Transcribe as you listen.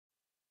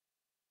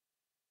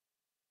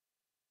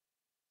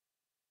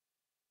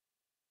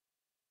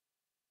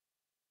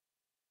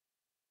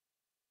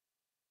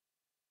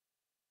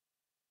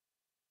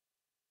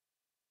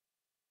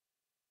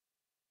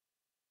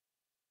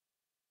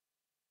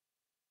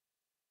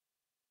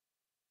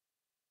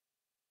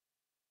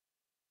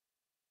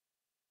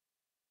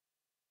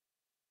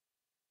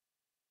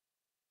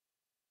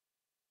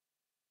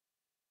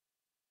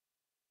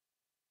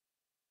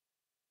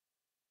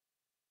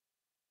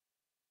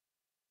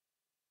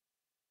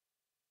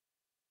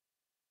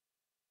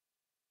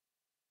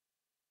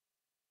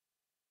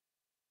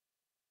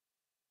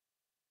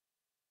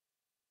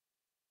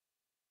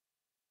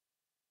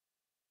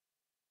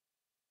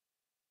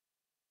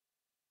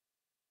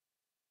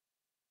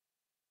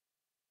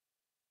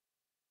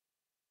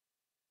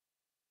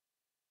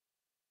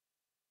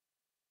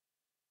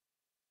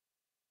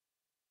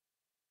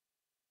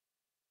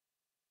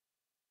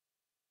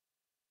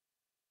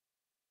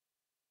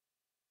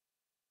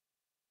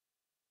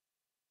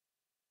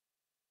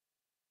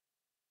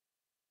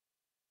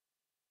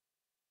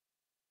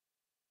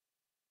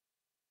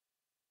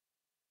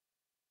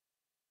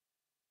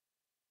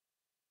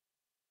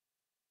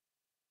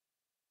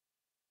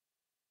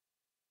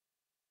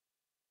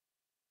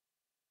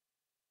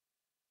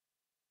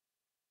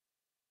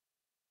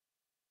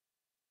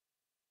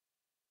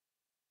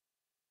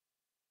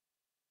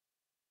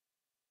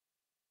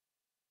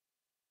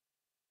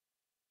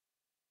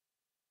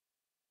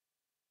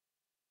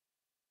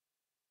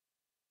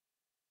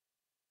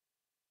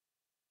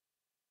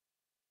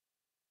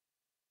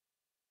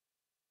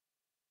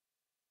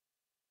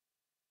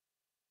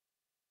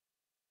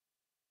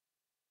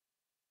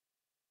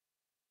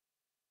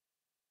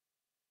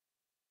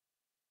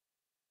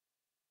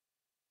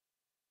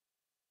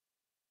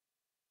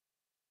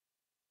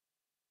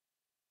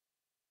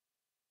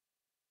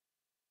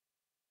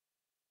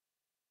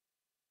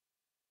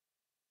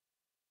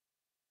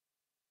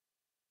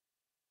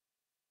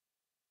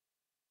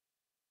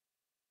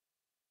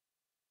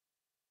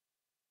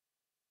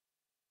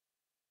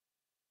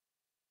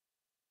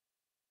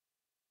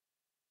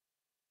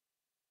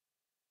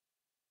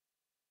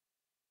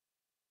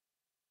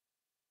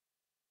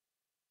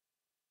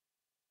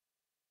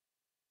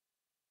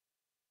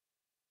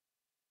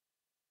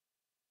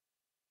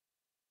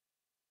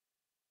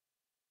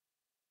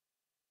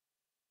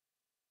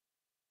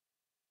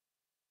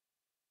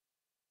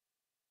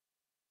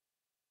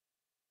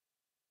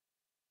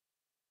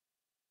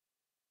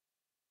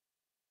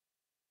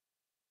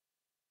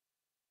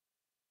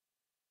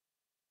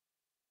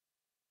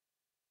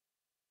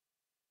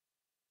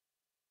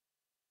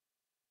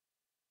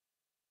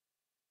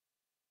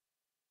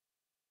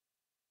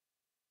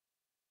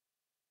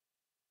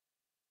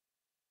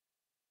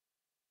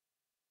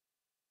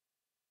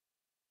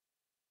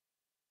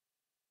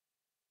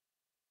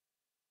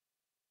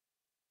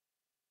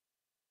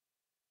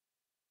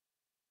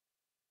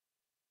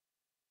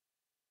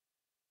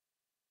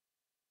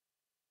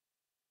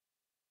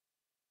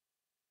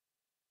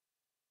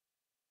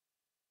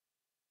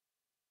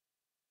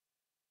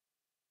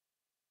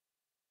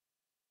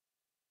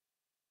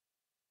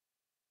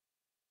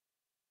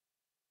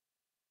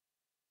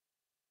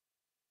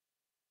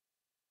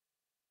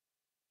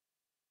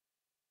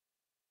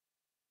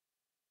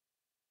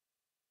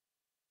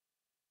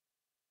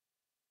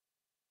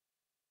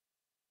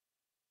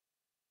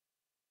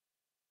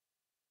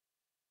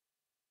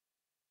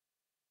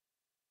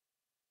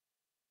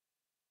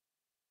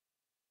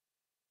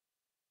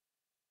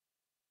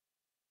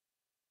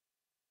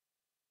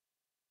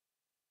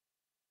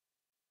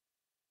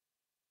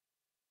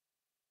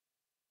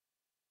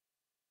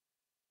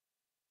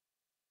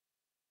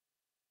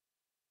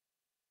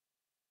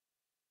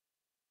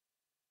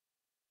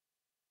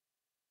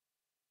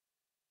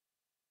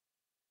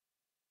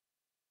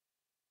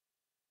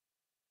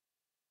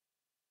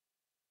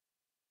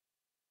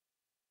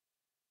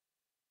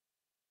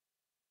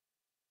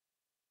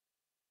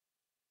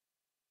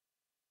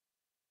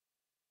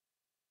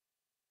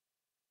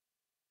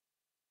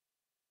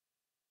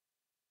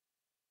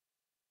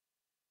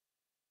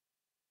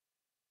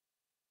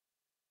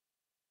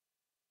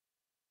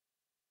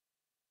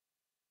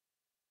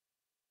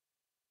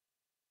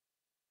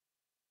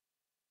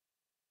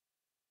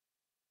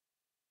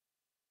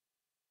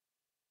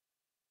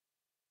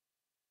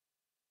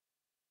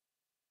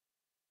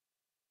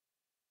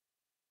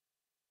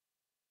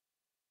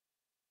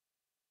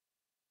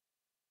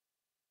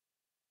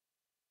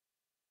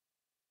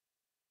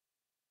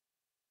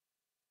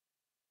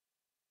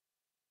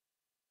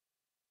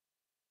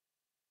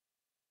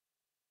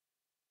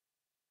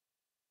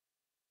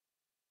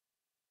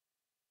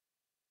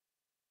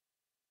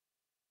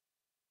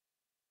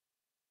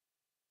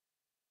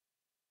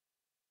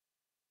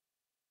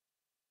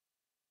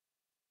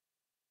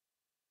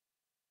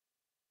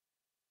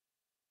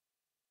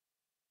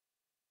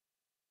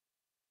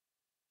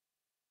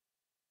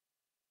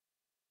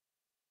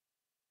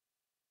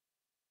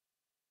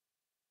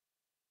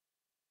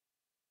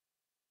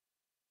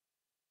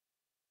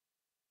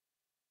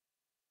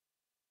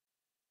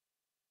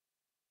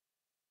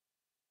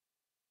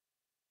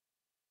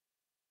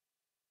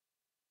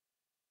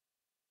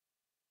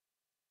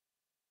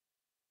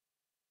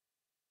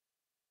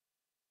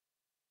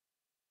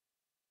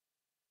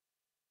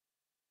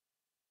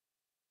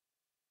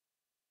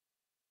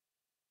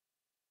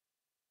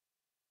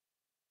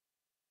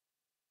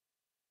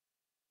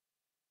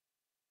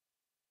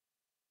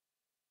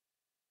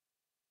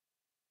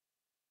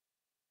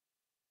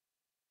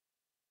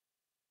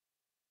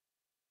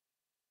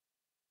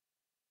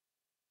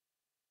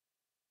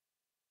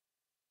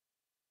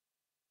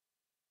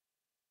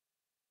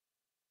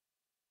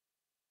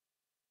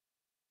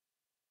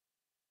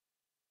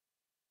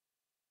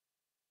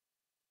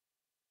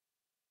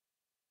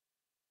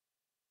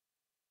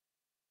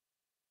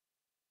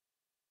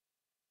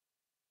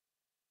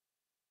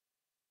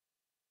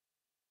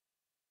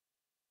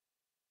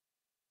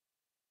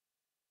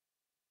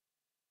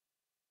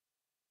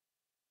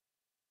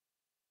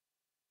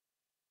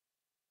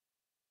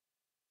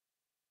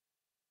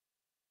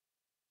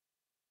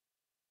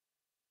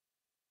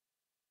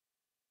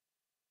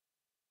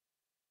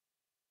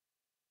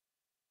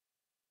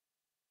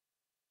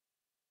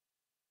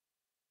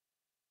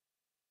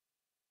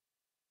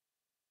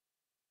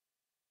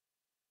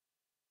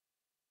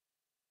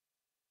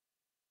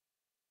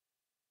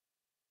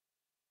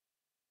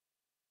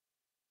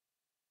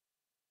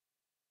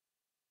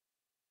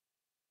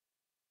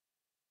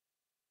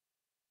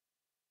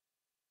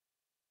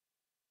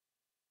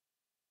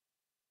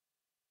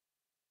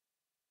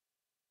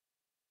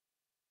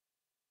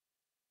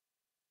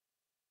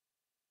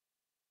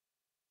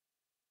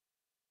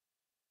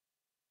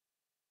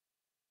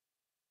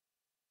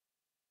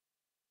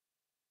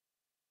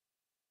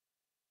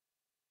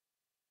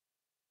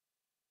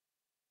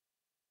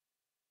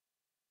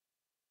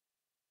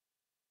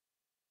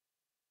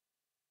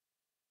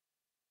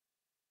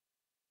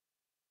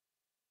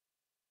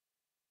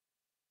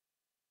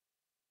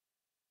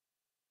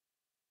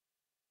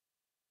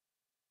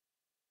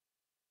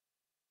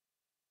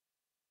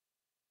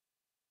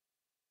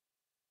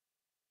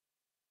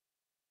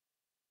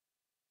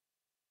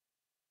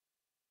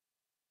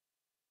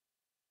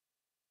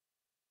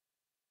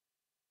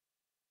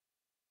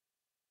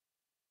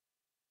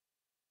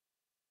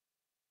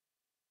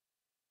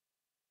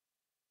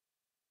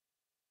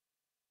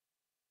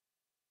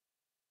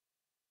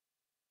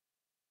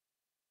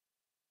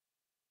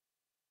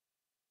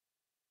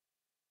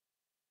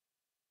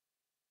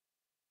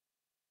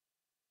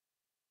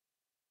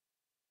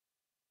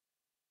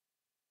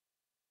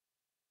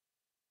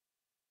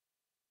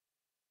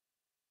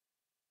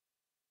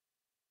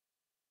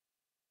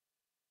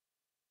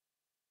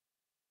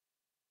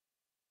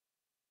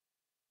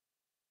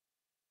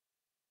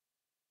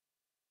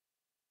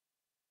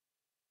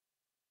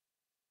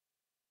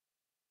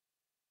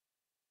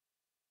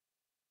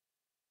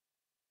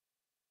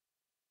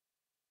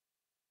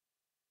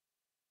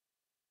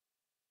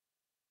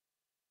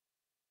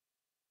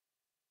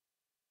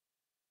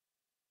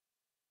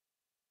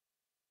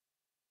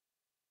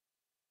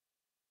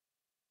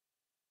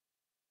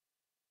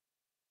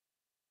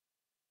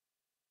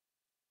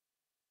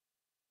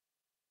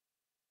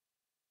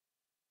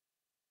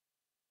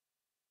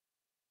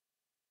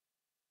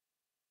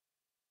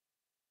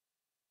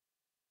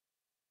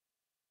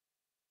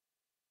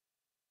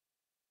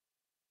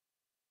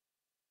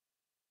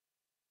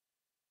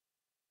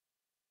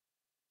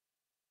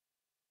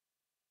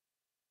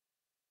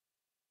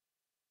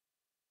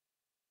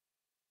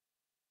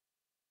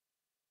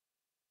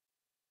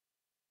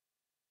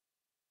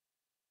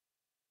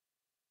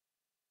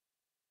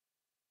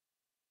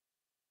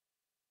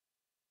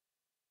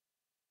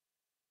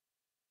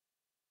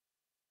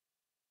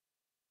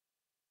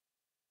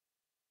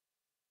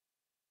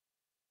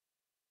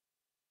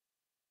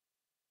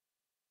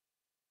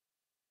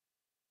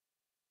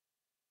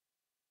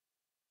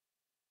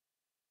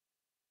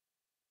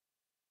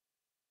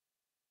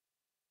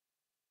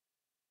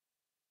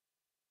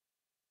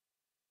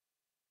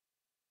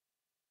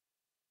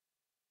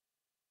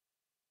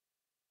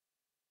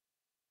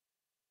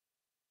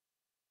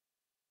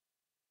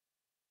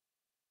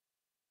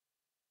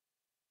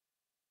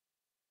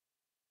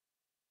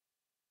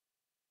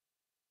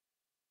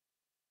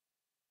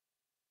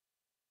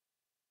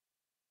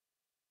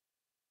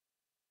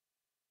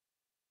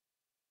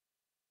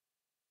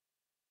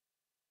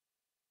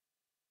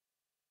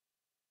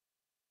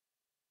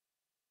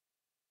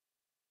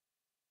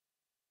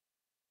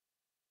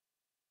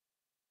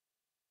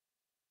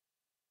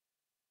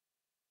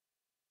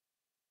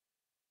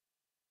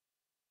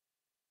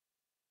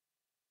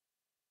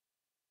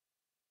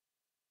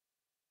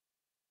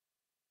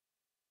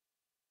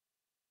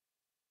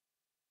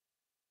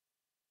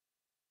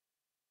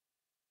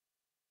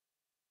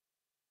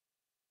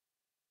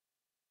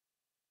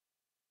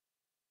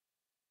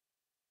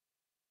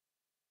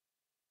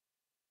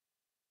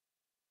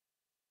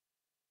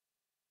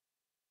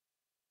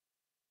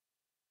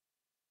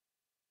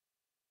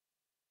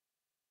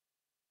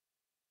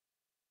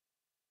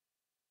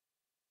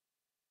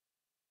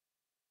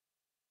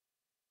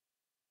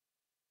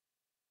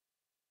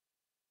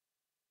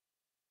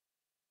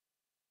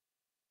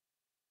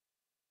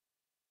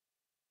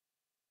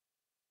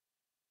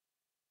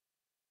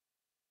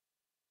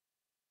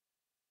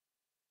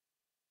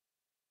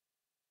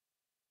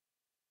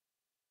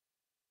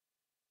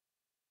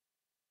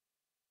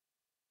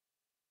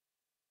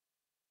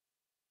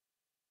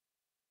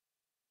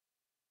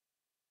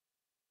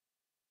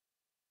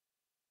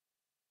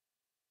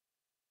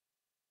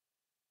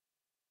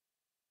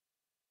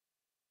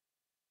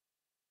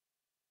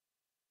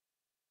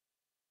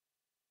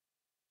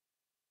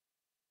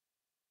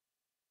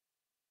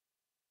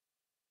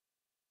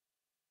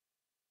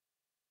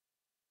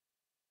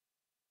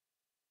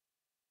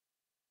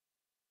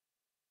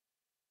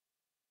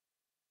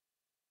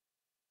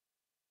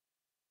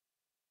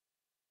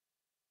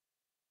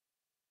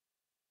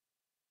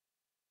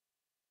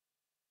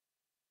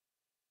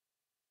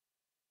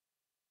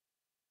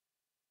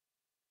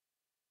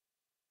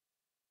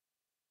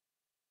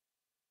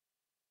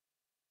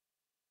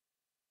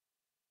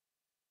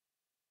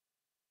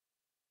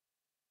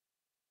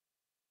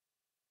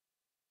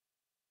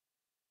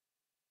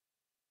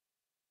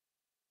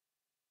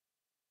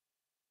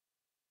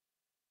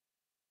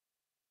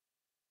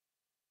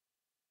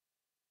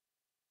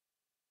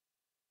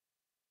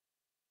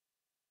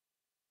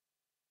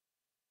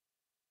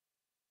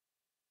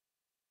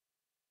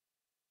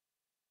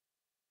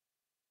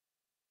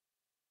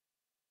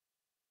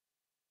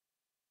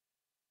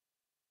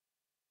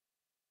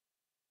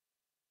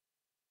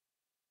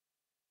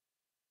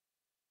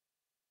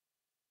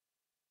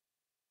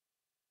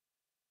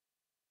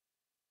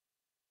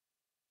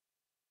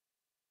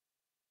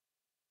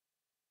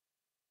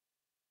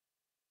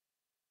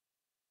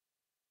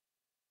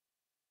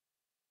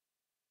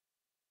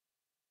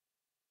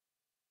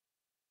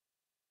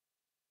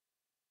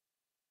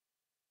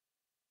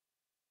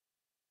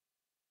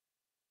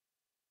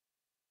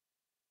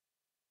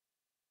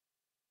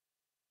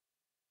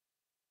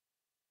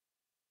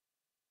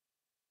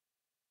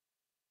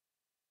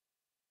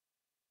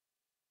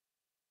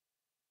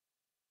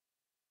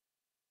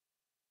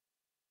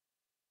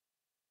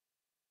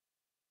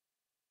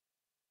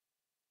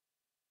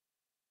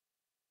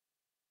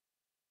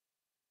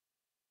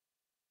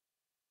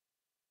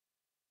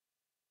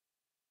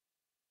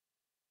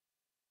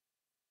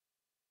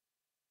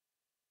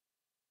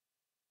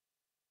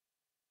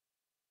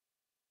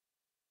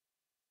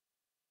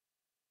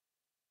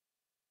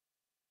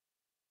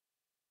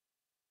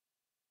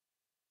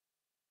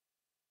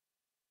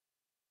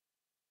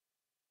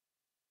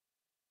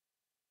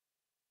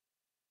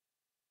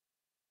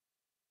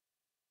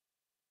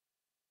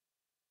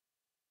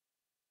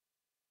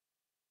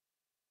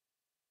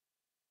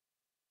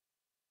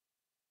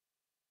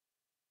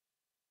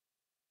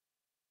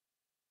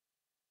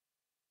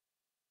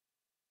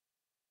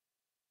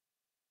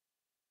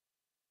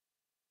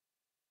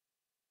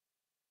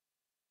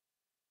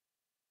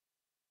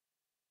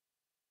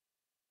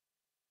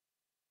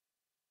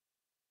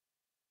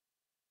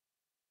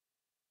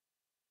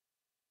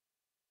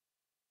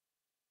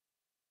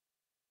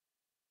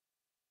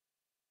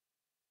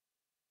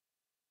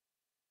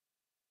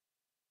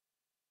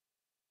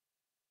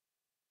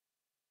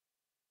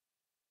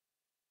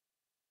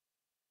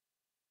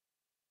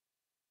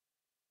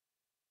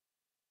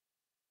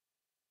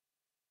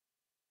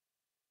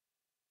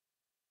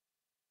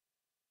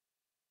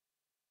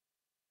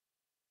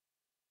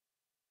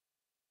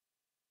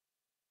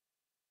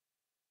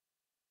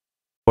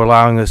for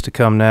allowing us to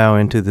come now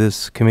into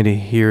this committee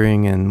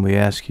hearing, and we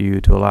ask you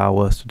to allow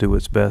us to do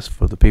what's best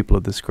for the people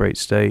of this great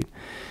state.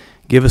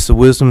 Give us the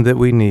wisdom that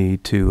we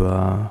need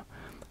to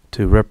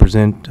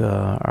represent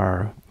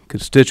our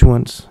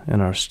constituents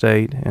and our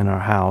state and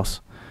our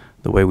House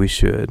the way we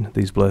should.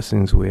 These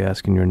blessings we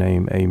ask in your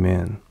name.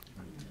 Amen.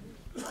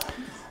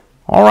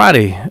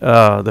 Alrighty,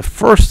 the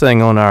first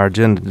thing on our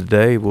agenda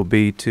today will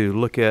be to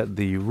look at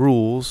the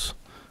rules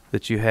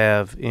that you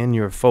have in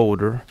your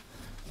folder.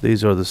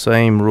 These are the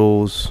same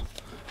rules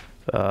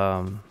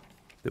that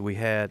we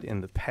had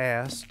in the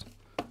past.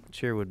 The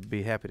chair would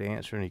be happy to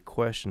answer any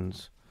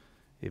questions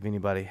if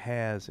anybody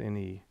has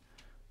any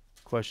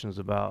questions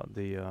about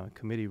the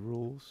committee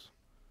rules.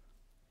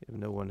 If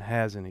no one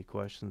has any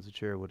questions, the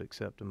chair would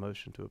accept a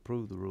motion to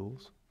approve the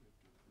rules.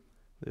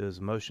 There's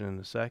a motion and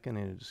a second.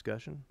 Any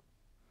discussion?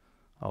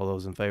 All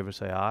those in favor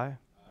say aye.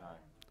 Aye.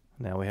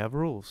 Now we have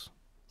rules,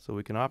 so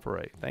we can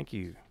operate. Thank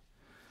you.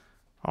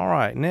 All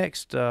right,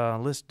 next,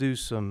 let's do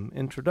some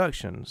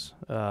introductions.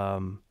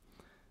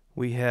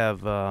 We have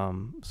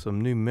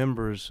some new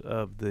members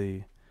of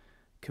the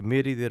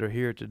committee that are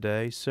here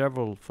today.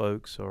 Several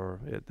folks are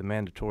at the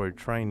mandatory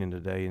training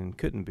today and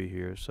couldn't be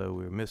here, so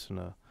we're missing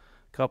a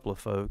couple of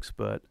folks,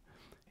 but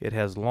it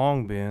has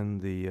long been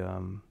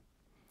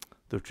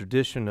the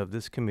tradition of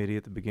this committee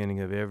at the beginning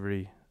of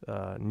every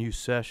new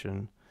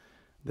session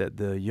that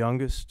the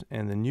youngest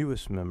and the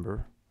newest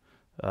member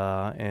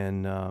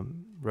and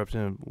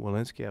Representative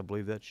Walensky, I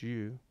believe that's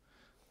you,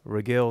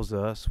 regales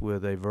us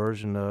with a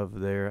version of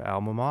their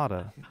alma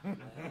mater.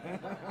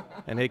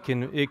 And it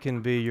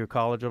can be your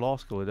college or law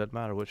school. It doesn't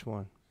matter which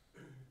one.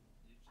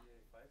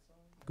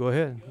 Go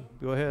ahead.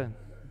 Go ahead.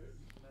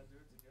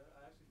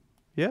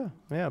 Yeah.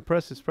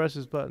 Press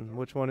this button.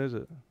 Which one is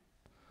it?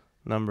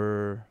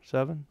 Number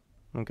 7?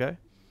 Okay.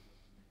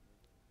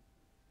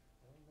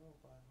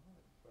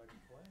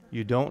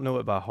 You don't know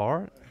it by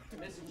heart?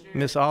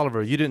 Miss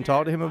Oliver, you didn't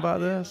talk to him about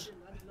this?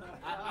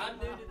 I'm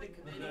new to the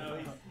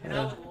committee, and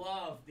I would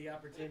love the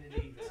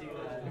opportunity to.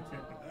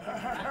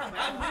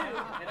 I'm new,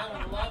 and I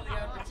would love the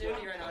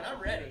opportunity right now, and I'm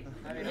ready.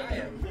 I mean,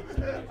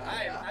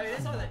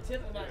 it's on the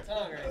tip of my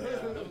tongue right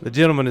now. The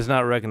gentleman is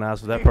not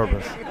recognized for that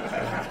purpose.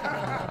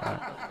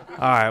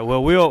 All right.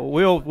 Well,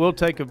 we'll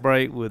take a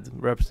break with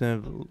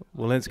Representative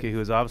Walensky, who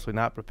is obviously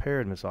not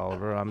prepared, Miss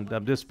Oliver. I'm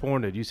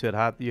disappointed. You said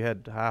you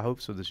had high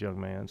hopes for this young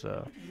man,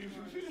 so.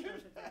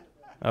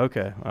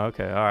 Okay. All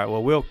right.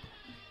 Well,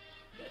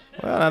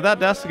 now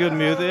that's good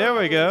music. There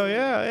we go.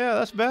 Yeah,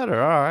 that's better.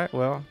 All right.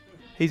 Well,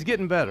 he's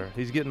getting better.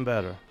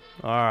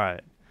 All right.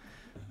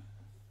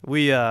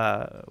 We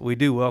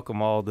do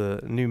welcome all the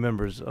new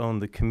members on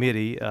the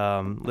committee.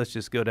 Let's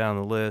just go down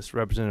the list.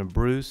 Representative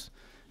Bruce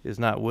is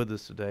not with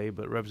us today,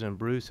 but Representative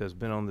Bruce has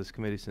been on this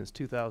committee since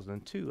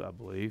 2002, I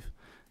believe,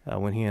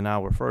 when he and I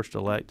were first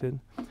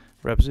elected.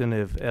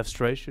 Representative F.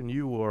 Strachan,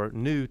 you are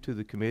new to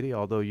the committee,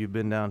 although you've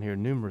been down here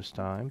numerous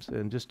times.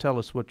 And just tell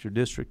us what your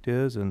district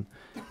is and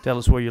tell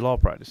us where your law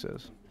practice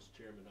is. Mr.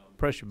 Chairman,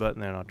 press your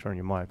button there and I'll turn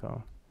your mic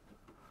on.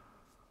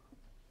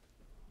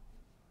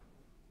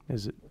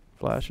 Is it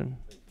flashing?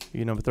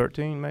 You number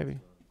 13 maybe?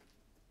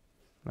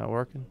 Not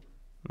working?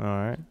 All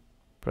right.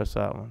 Press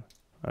that one.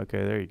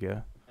 Okay, there you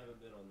go. I haven't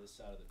been on this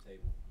side of the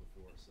table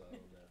before, so I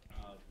don't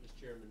know. Mr.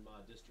 Chairman,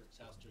 my district's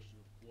House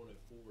District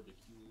 104,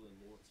 Decula, and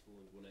Lawrenceville,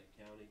 and Gwinnett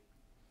County.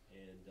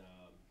 And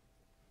I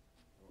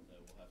don't know,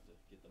 we'll have to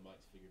get the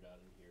mics figured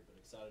out in here, but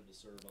excited to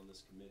serve on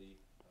this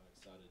committee.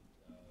 Excited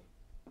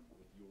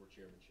with your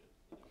chairmanship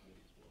of the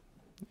committee as well.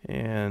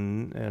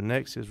 And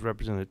next is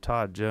Representative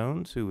Todd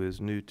Jones, who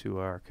is new to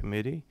our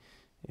committee.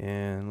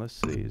 And let's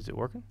see, is it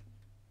working?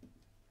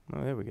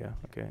 Oh, there we go.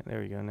 Okay,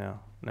 there you go.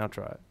 Now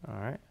try it. All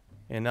right.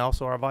 And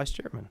also our vice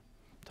chairman,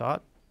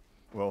 Todd.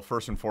 Well,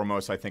 first and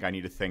foremost, I think I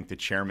need to thank the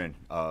chairman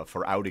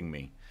for outing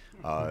me.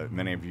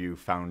 Many of you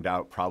found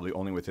out probably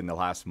only within the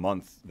last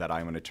month that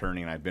I'm an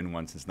attorney, and I've been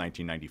one since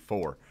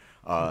 1994.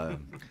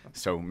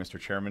 So, Mr.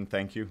 Chairman,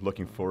 thank you.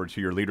 Looking forward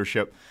to your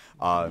leadership.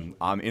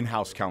 I'm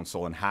in-house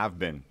counsel and have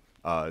been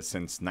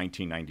since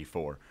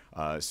 1994.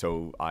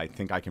 So I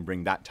think I can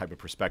bring that type of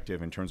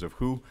perspective in terms of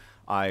who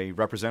I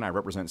represent. I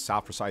represent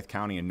South Forsyth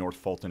County and North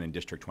Fulton in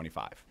District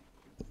 25.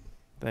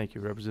 Thank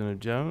you,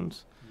 Representative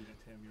Jones.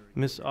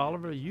 Ms.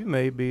 Oliver, you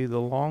may be the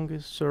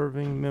longest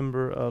serving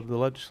member of the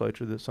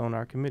legislature that's on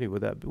our committee.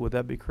 Would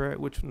that be correct?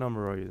 Which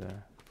number are you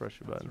there? Press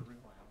your button.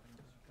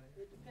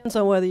 Depends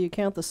on whether you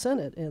count the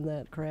Senate in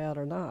that crowd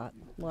or not.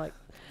 Like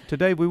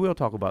today we will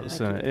talk about the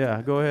Senate.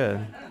 Yeah, go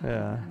ahead.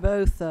 Yeah.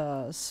 Both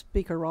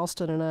Speaker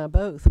Ralston and I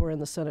both were in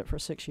the Senate for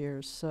 6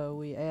 years, so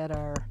we add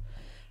our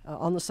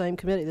on the same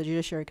committee, the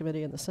Judiciary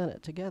Committee and the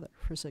Senate together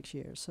for 6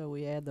 years. So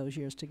we add those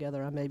years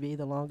together. I may be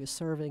the longest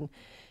serving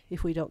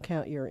if we don't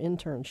count your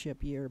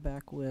internship year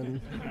back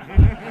when.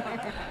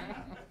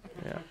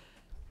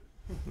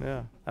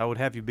 Yeah, I would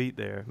have you beat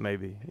there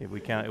maybe if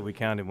we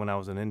counted when I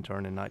was an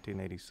intern in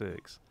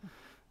 1986.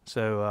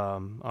 So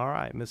all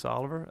right, Miss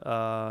Oliver.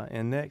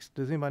 And next,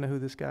 does anybody know who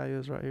this guy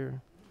is right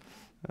here?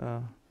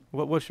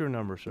 What's your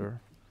number,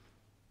 sir?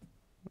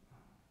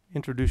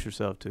 Introduce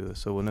yourself to us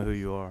so we'll know who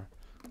you are.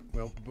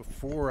 Well,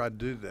 before I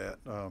do that,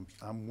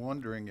 I'm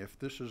wondering if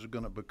this is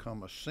going to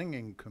become a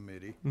singing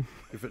committee,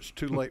 if it's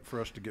too late for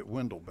us to get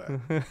Wendell back.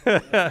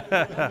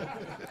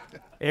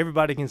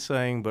 Everybody can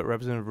sing, but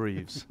Representative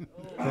Reeves.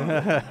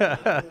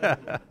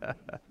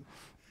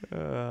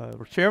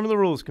 Chairman of the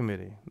Rules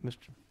Committee,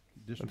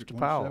 District Mr.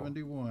 Powell.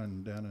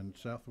 171 down in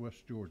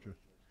southwest Georgia,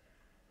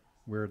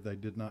 where they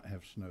did not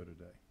have snow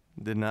today.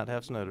 Did not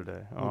have snow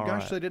today. Well, All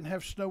gosh, right. they didn't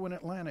have snow in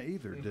Atlanta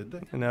either, did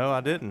they? No,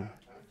 I didn't.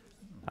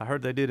 I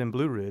heard they did in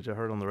Blue Ridge. I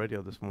heard on the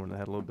radio this morning they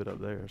had a little bit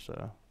up there.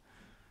 So,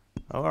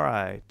 all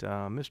right,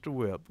 Mr.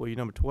 Whip, will you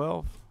number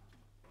 12?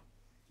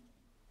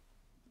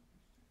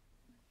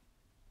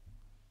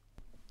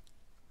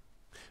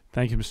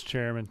 Thank you, Mr.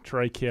 Chairman.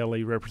 Trey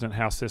Kelly, represent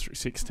House District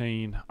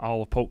 16,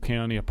 all of Polk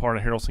County, a part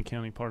of Haralson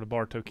County, part of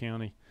Bartow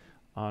County.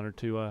 Honored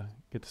to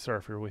get to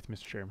serve here with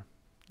Mr. Chairman.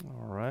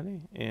 All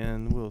righty,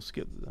 and we'll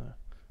skip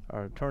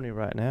our attorney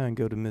right now and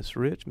go to Miss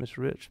Rich. Miss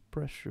Rich,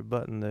 press your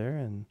button there,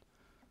 and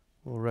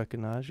we'll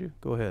recognize you.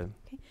 Go ahead.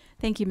 Okay.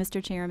 Thank you,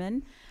 Mr.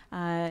 Chairman.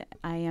 I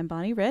am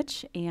Bonnie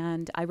Rich,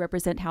 and I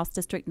represent House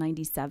District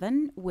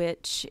 97,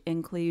 which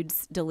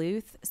includes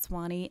Duluth,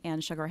 Suwanee,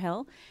 and Sugar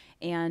Hill.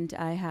 And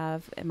I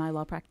have my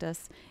law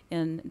practice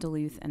in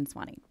Duluth and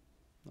Suwanee.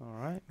 All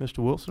right. Mr.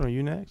 Wilson, are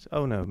you next?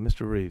 Oh, no,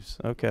 Mr. Reeves.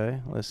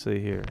 Okay, let's see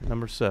here.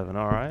 Number 7,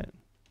 all right.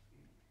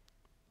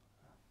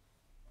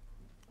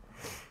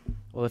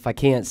 Well, if I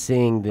can't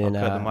sing, then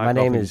I'll cut the mic my off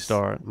name when you is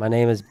start.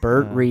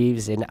 Bert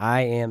Reeves, and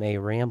I am a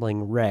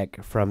rambling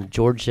wreck from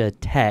Georgia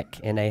Tech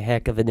and a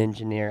heck of an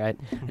engineer. I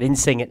didn't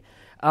sing it.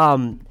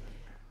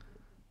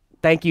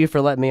 Thank you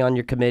for letting me on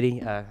your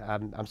committee.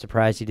 I'm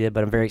surprised you did,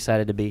 but I'm very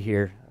excited to be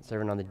here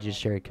serving on the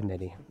Judiciary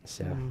Committee.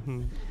 So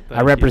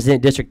I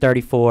represent District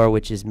 34,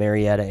 which is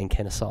Marietta and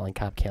Kennesaw in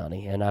Cobb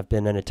County, and I've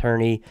been an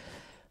attorney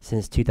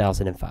since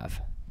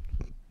 2005.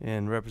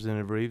 And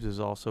Representative Reeves is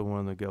also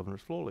one of the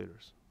governor's floor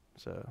leaders.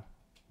 So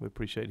we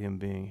appreciate him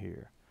being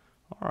here.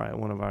 All right,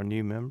 one of our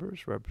new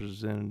members,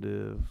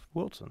 Representative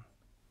Wilson.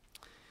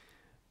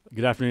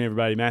 Good afternoon,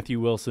 everybody. Matthew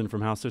Wilson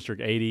from House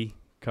District 80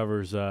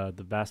 covers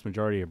the vast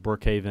majority of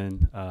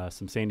Brookhaven,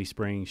 some Sandy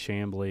Springs,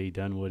 Chamblee,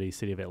 Dunwoody,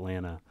 City of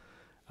Atlanta,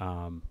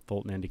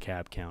 Fulton, and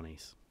DeKalb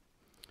counties.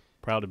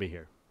 Proud to be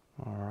here.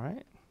 All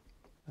right.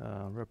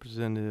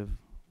 Representative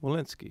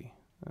Walensky.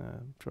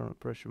 Trying to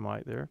press your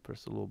mic there.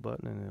 Press the little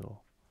button and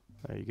it'll,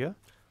 there you go.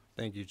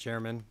 Thank you,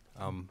 Chairman.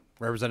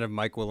 Representative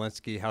Mike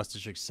Walensky, House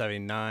District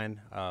 79.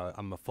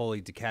 I'm a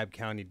fully DeKalb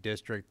County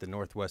district, the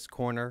northwest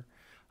corner.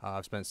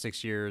 I've spent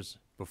 6 years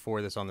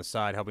before this on the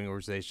side helping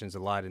organizations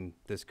allied in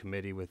this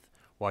committee with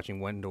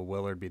watching Wendell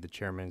Willard be the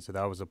chairman. So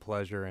that was a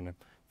pleasure, and I'm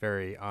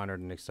very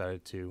honored and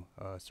excited to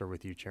serve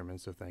with you, Chairman.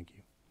 So thank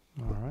you.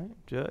 All right.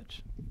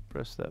 Judge,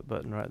 press that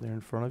button right there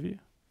in front of you.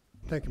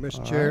 Thank you, Mr.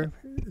 All Chair.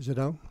 right. Is it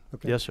on?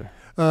 Okay. Yes, sir.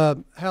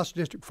 House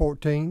District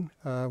 14,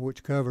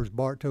 which covers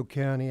Bartow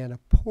County and a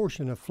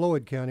portion of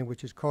Floyd County,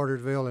 which is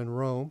Cartersville and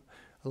Rome,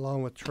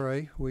 along with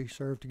Trey. We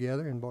serve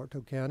together in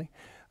Bartow County.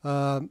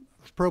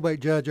 Was probate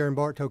judge there in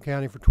Bartow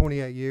County for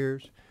 28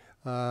 years.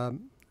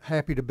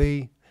 Happy to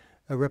be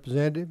a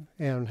representative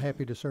and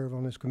happy to serve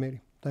on this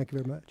committee. Thank you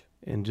very much.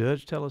 And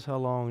Judge, tell us how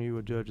long you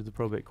were judge of the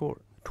probate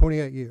court.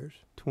 28 years.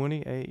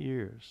 28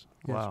 years.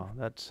 Yes, Wow,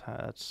 that's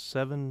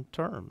 7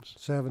 terms.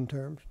 7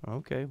 terms.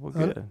 Okay, well,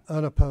 good.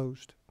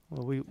 Unopposed.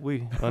 Well,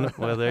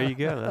 well, there you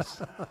go.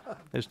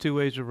 There's 2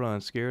 ways to run: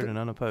 scared and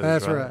unopposed.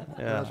 That's right. right.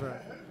 Yeah. That's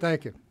right.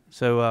 Thank you.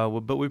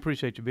 So, but we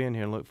appreciate you being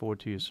here and look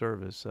forward to your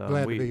service.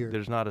 Glad to be here.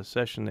 There's not a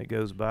session that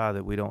goes by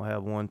that we don't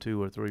have 1,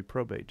 2, or 3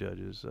 probate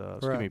judges.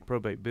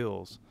 Probate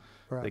bills.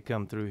 Right. They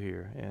come through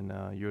here, and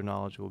your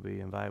knowledge will be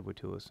invaluable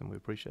to us, and we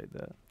appreciate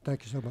that.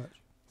 Thank you so much.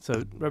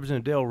 So,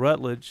 Representative Dale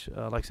Rutledge,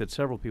 like I said,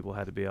 several people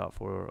had to be out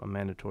for a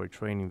mandatory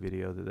training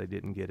video that they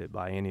didn't get at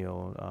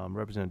biennial.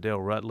 Representative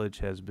Dale Rutledge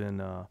has been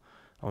on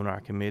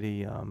our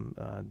committee.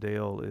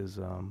 Dale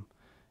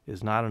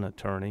is not an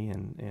attorney,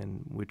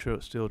 and we're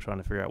still trying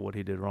to figure out what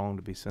he did wrong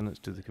to be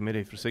sentenced to the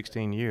committee for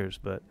 16 years.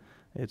 But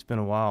it's been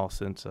a while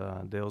since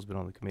Dale's been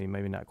on the committee,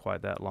 maybe not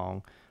quite that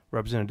long.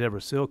 Representative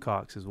Deborah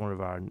Silcox is one of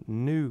our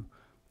new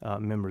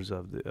members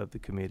of the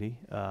committee.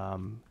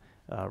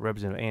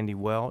 Representative Andy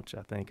Welch,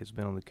 I think, has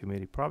been on the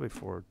committee probably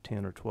for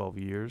 10 or 12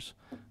 years,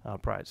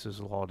 practices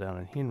law down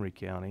in Henry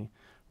County.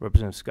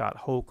 Representative Scott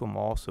Holcomb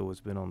also has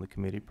been on the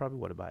committee,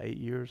 probably, about 8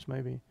 years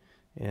maybe,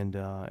 and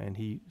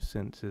he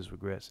sent his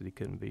regrets that he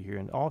couldn't be here.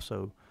 And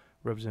also,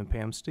 Representative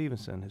Pam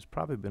Stevenson has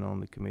probably been on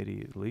the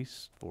committee at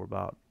least for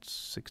about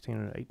 16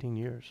 or 18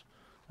 years,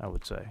 I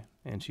would say.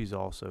 And she's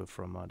also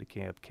from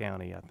DeKalb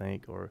County, I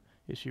think, or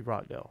is she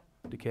Rockdale?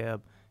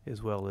 DeKalb,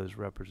 as well as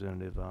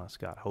Representative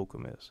Scott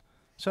Holcomb is.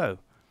 So,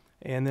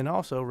 and then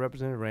also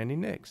Representative Randy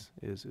Nix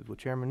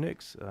Chairman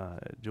Nix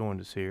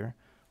joined us here.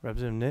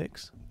 Representative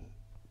Nix.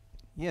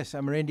 Yes,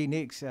 I'm Randy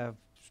Nix. I've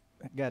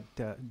got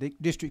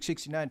District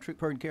 69,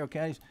 Trickburg and Carroll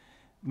counties.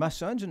 My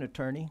son's an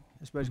attorney.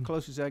 That's about as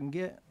close as I can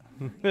get.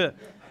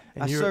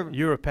 And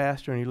you're a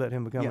pastor, and you let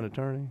him become an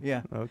attorney?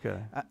 Yeah. Okay.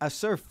 I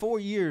served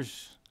 4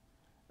 years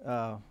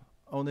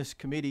on this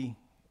committee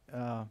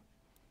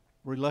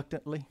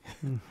reluctantly.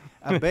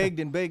 I begged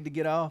and begged to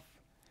get off.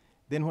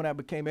 Then when I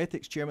became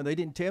ethics chairman, they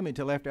didn't tell me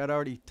until after I'd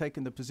already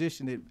taken the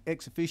position that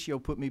ex officio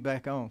put me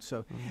back on.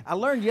 So I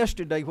learned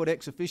yesterday what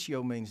ex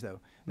officio means,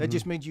 though. That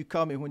just means you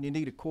call me when you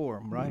need a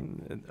quorum, right?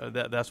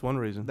 That's one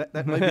reason.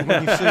 That may be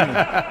when you see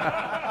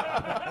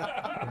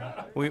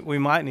me. We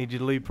might need you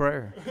to lead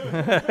prayer.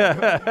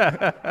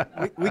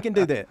 We can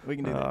do that. We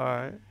can do that. All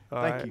right.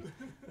 Thank you.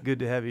 Good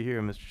to have you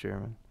here, Mr.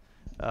 Chairman.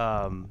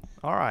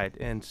 All right,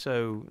 and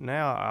so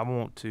now I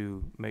want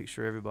to make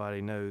sure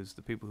everybody knows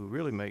the people who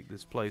really make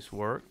this place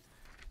work,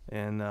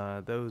 and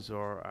those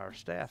are our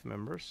staff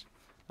members.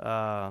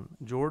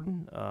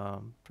 Jordan,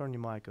 turn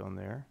your mic on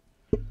there.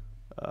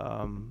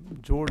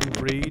 Jordan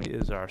Reed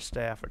is our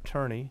staff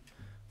attorney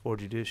for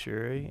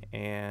Judiciary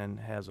and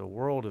has a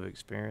world of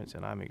experience,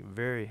 and I'm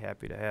very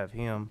happy to have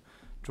him.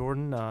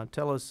 Jordan,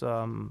 tell us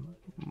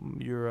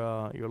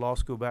your law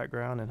school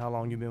background and how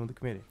long you've been with the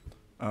committee.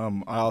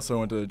 I also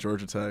went to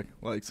Georgia Tech,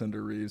 like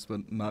Senator Reeves,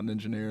 but not an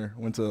engineer.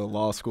 Went to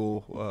law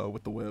school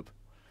with the whip,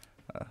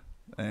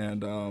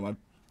 and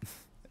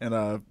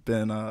I've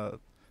been.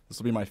 This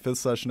will be my 5th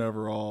session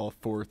overall.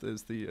 4th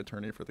is the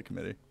attorney for the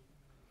committee.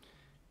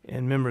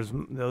 And members,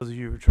 those of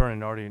you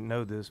returning already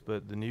know this,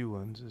 but the new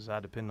ones is I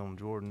depend on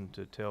Jordan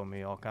to tell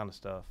me all kind of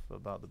stuff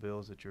about the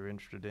bills that you're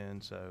interested in.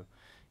 So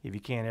if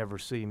you can't ever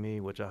see me,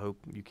 which I hope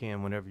you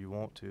can whenever you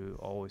want to,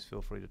 always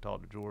feel free to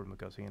talk to Jordan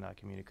because he and I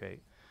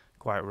communicate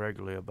quite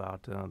regularly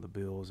about the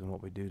bills and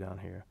what we do down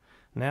here.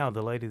 Now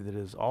the lady that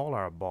is all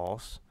our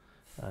boss,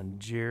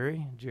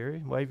 Jerry,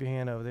 wave your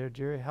hand over there.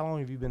 Jerry, how long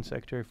have you been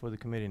secretary for the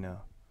committee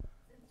now?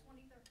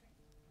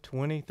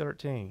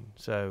 2013.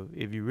 So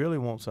if you really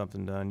want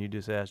something done, you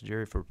just ask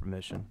Jerry for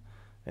permission,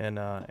 and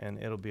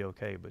it'll be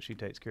okay. But she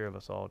takes care of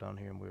us all down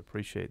here, and we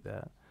appreciate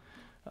that.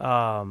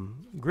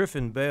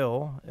 Griffin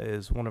Bell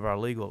is one of our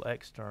legal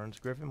externs.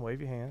 Griffin,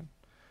 wave your hand.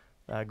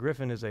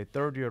 Griffin is a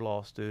 3rd-year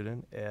law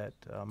student at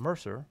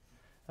Mercer,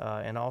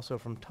 and also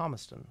from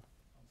Thomasville,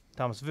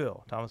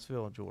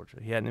 Georgia.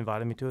 He hadn't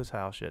invited me to his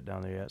house yet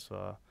down there yet,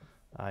 so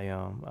I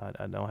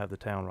don't have the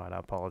town right. I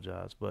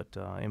apologize, but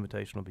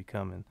invitation will be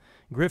coming.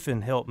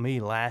 Griffin helped me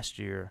last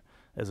year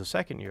as a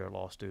 2nd-year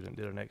law student,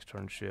 did an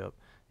externship,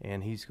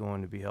 and he's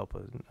going to be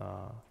helping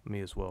me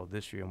as well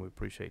this year, and we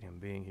appreciate him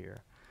being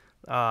here.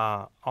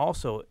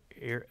 Also,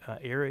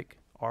 Eric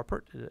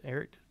Arpert.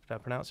 Eric, did I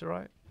pronounce it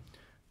right?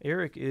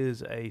 Eric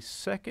is a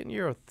second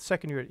year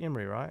at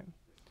Emory, right?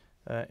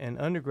 And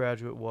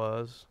undergraduate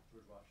was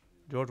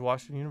George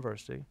Washington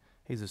University.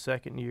 He's a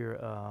 2nd year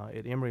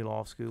at Emory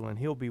Law School, and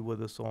he'll be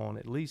with us on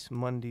at least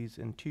Mondays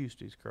and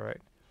Tuesdays,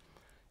 correct?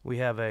 We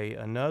have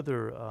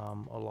another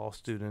a law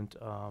student,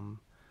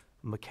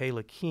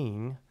 Michaela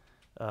King.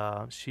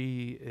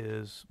 She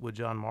is with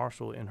John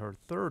Marshall in her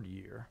 3rd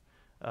year.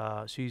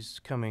 She's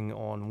coming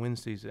on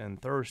Wednesdays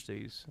and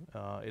Thursdays,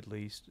 at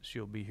least.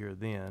 She'll be here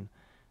then.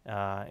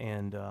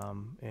 And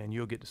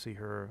you'll get to see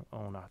her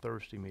on our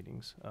Thursday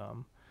meetings,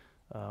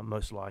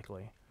 most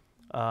likely.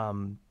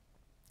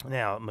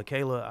 Now,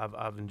 Michaela,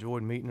 I've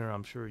enjoyed meeting her.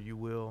 I'm sure you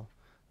will,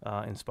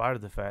 in spite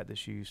of the fact that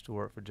she used to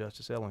work for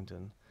Justice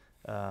Ellington.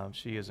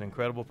 She is an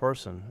incredible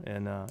person,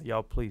 and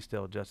y'all please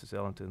tell Justice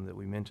Ellington that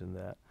we mentioned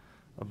that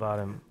about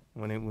him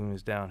when he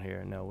was down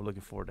here. No, we're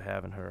looking forward to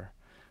having her.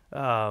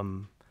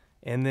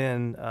 And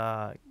then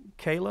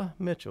Kayla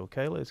Mitchell.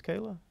 Is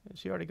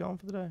she already gone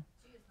for the day?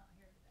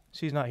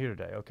 She's not here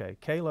today. Okay.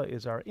 Kayla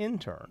is our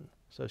intern.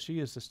 So she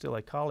is still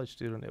a college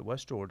student at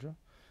West Georgia,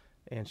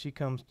 and she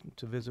comes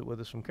to visit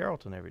with us from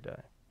Carrollton every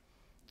day.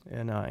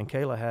 And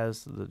Kayla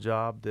has the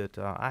job that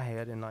I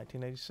had in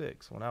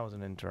 1986 when I was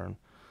an intern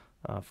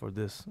for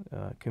this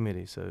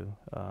committee. So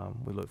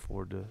we look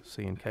forward to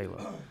seeing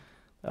Kayla.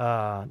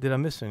 Did I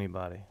miss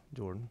anybody,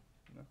 Jordan?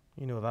 No.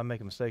 You know, if I make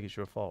a mistake, it's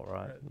your fault,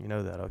 right? You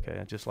know that,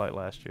 okay? Just like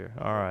last year.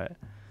 All right.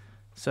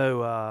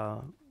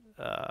 So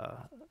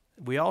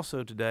we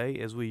also today,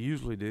 as we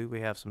usually do,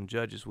 we have some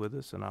judges with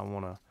us, and I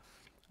want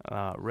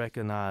to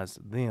recognize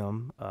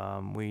them.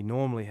 We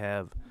normally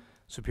have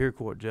Superior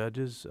Court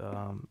judges,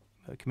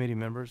 committee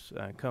members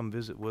come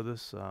visit with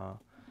us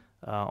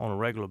on a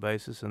regular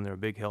basis, and they're a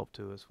big help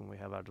to us when we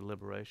have our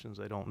deliberations.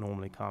 They don't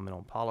normally comment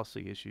on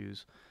policy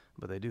issues,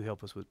 but they do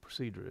help us with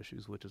procedure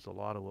issues, which is a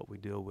lot of what we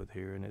deal with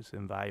here, and it's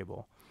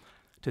invaluable.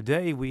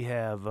 Today we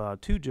have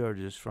 2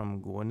 judges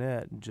from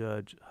Gwinnett,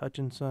 Judge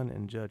Hutchinson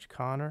and Judge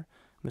Connor.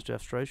 Mr.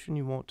 Abstration,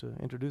 you want to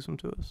introduce them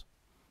to us?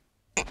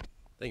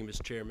 Thank you,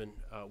 Mr. Chairman.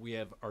 We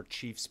have our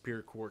Chief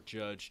Superior Court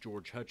Judge,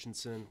 George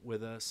Hutchinson,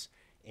 with us,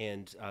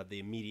 and the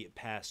immediate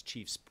past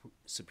Chief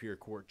Superior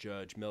Court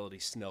Judge, Melody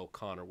Snell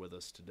Connor, with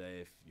us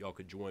today. If y'all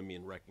could join me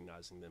in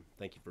recognizing them.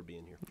 Thank you for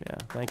being here. Yeah,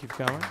 thank you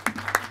for coming.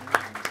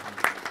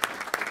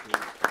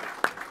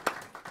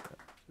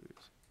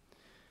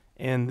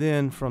 And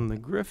then from the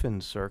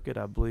Griffin Circuit,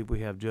 I believe we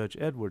have Judge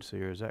Edwards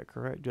here. Is that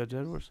correct, Judge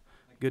Edwards?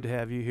 Good to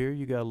have you here.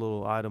 You got a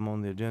little item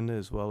on the agenda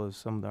as well as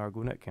some of our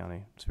Gwinnett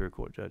County Superior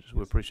Court judges.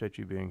 We appreciate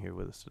you being here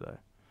with us today.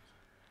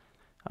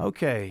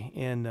 Okay,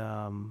 and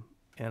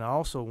I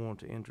also want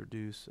to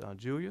introduce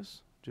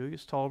Julius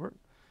Talbert.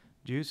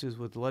 Juice is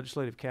with the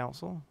Legislative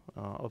Council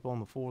up on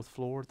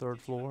the third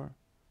floor,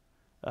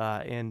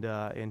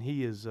 and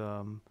he is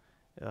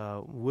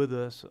with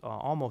us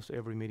almost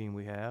every meeting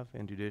we have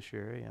in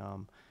Judiciary.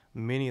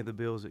 Many of the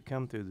bills that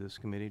come through this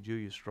committee,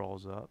 Julius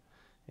straws up,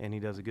 and he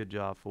does a good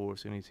job for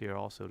us, and he's here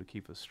also to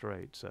keep us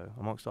straight. So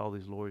amongst all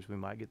these lawyers, we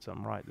might get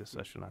something right this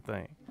session, I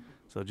think.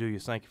 So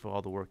Julius, thank you for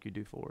all the work you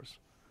do for us.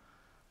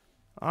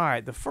 All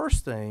right, the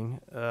first thing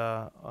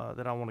that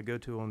I want to go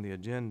to on the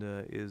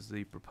agenda is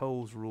the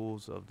proposed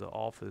rules of the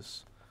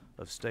Office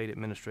of State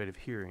Administrative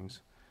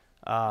Hearings.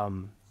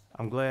 I'm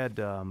glad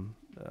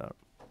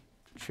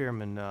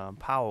Chairman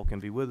Powell can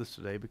be with us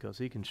today because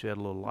he can shed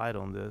a little light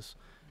on this.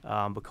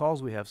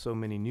 Because we have so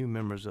many new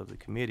members of the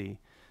committee,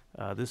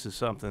 this is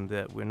something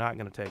that we're not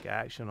going to take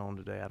action on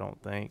today, I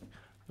don't think,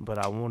 but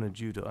I wanted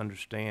you to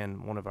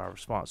understand one of our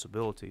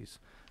responsibilities.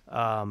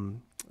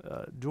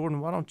 Jordan,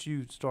 why don't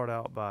you start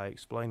out by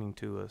explaining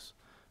to us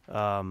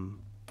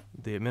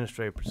the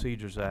Administrative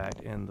Procedures Act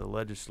and the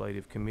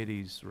Legislative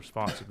Committee's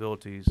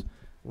responsibilities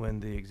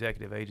when the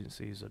executive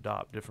agencies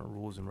adopt different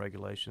rules and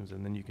regulations,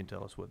 and then you can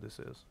tell us what this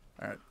is.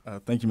 All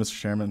right. Thank you, Mr.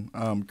 Chairman.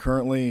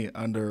 Currently,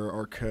 under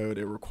our code,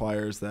 it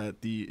requires that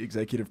the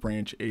executive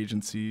branch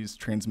agencies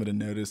transmit a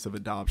notice of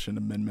adoption,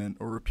 amendment,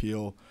 or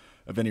repeal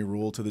of any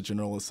rule to the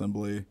General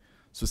Assembly,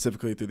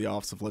 specifically through the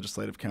Office of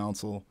Legislative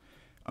Counsel.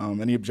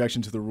 Any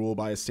objection to the rule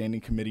by a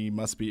standing committee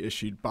must be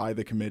issued by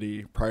the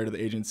committee prior to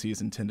the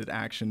agency's intended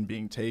action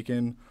being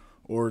taken,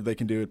 or they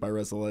can do it by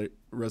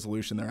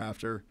resolution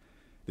thereafter.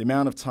 The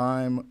amount of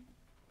time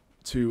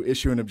to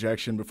issue an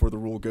objection before the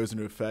rule goes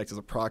into effect is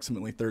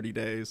approximately 30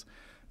 days.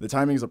 The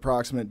timing is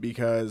approximate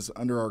because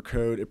under our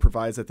code, it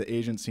provides that the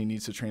agency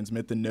needs to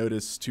transmit the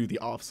notice to the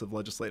Office of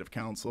Legislative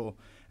Counsel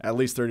at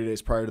least 30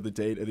 days prior to the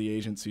date of the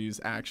agency's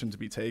action to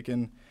be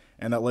taken,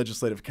 and that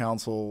Legislative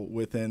Counsel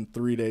within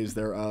 3 days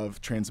thereof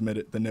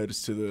transmitted the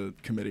notice to the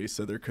committee,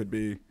 so there could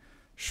be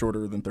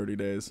shorter than 30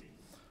 days.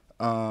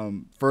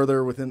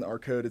 Further, within our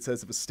code, it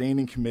says if a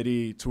standing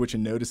committee to which a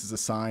notice is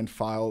assigned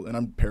filed, and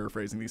I'm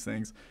paraphrasing these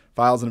things,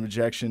 files an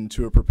objection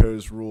to a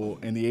proposed rule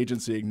and the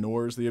agency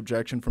ignores the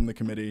objection from the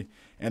committee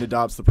and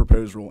adopts the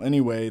proposed rule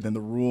anyway, then the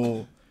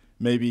rule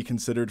may be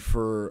considered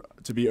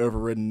to be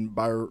overridden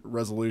by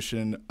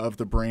resolution of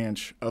the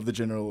branch of the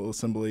General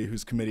Assembly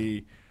whose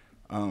committee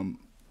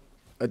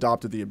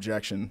adopted the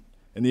objection.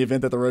 In the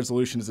event that the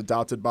resolution is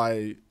adopted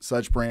by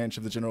such branch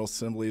of the General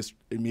Assembly, is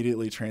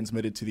immediately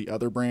transmitted to the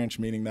other branch,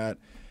 meaning that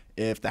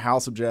if the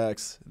House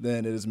objects,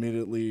 then it is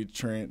immediately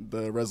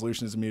the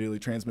resolution is immediately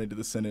transmitted to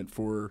the Senate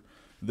for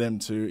them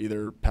to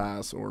either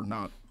pass or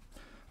not.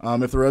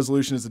 If the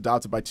resolution is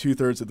adopted by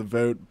 2/3 of the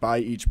vote by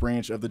each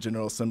branch of the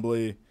General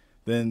Assembly,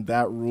 then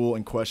that rule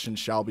in question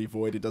shall be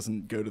void. It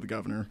doesn't go to the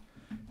governor.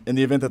 In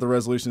the event that the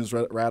resolution is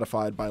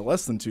ratified by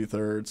less than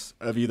 2/3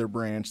 of either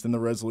branch, then the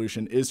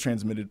resolution is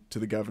transmitted to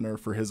the governor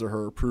for his or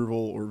her approval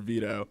or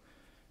veto.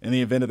 In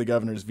the event of the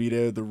governor's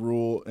veto, the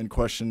rule in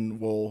question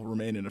will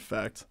remain in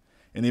effect.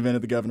 In the event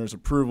of the governor's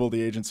approval,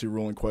 the agency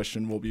rule in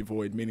question will be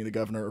void, meaning the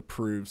governor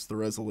approves the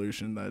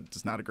resolution that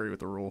does not agree with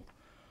the rule.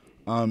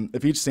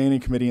 If each standing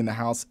committee in the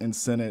House and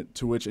Senate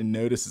to which a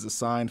notice is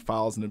assigned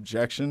files an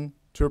objection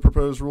to a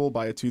proposed rule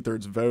by a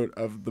 2/3 vote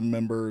of the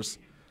members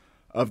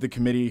of the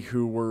committee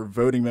who were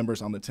voting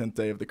members on the 10th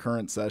day of the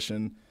current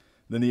session,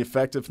 then the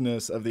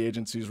effectiveness of the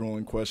agency's rule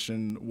in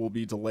question will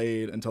be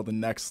delayed until the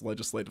next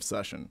legislative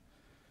session,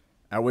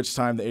 at which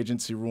time the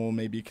agency rule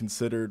may be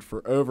considered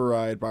for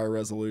override by a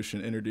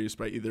resolution introduced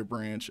by either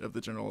branch of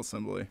the General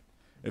Assembly.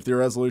 If the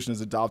resolution is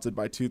adopted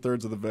by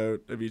 2/3 of the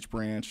vote of each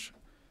branch,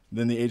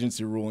 then the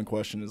agency rule in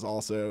question is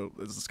also,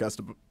 as discussed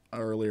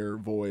earlier,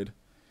 void.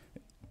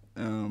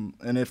 And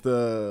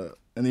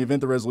in the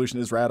event the resolution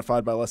is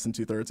ratified by less than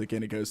 2/3,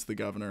 again, it goes to the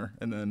governor,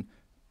 and then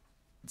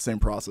same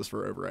process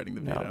for overriding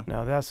the veto.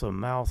 Now that's a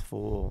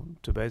mouthful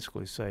to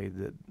basically say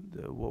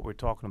that what we're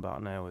talking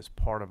about now is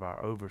part of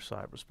our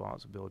oversight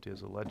responsibility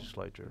as a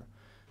legislature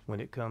when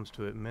it comes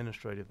to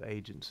administrative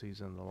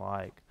agencies and the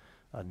like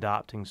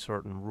adopting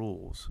certain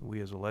rules.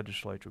 We as a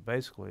legislature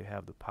basically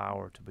have the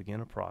power to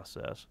begin a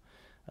process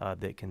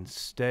that can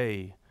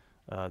stay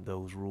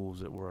those rules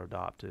that were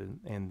adopted,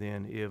 and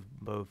then if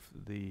both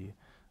the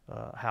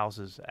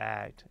houses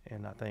act,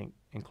 and I think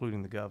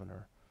including the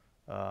governor,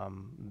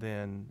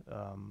 then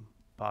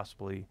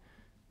possibly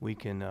we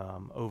can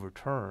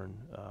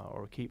overturn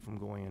or keep from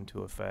going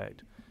into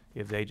effect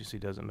if the agency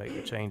doesn't make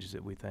the changes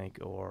that we think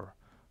are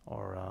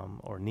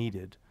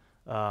needed.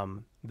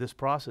 This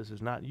process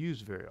is not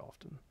used very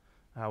often.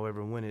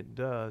 However, when it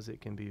does,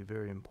 it can be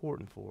very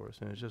important for us,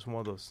 and it's just one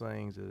of those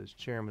things that as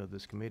chairman of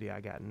this committee,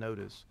 I got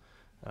notice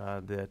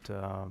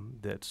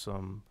that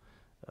some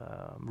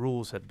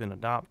rules had been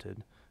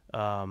adopted.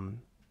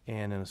 And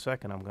in a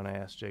second, I'm going to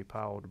ask Jay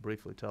Powell to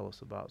briefly tell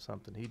us about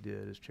something he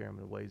did as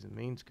chairman of the Ways and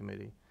Means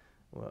Committee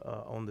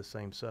on the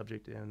same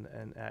subject, and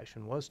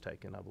action was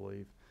taken, I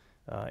believe,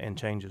 and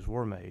changes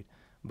were made.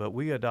 But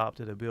we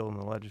adopted a bill in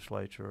the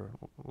legislature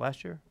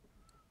last year,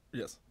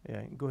 Yes.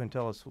 Yeah, go ahead and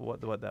tell us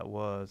what that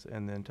was,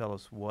 and then tell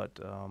us what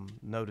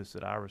notice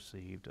that I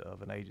received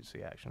of an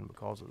agency action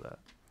because of that.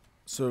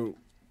 So,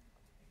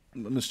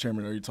 Mr.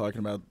 Chairman, are you talking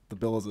about the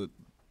bill as it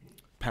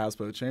passed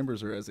by the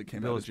chambers or as it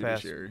came out of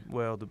Judiciary?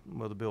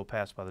 The bill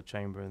passed by the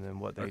chamber, and then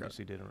what the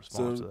agency did in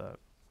response to that.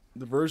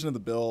 The version of the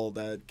bill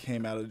that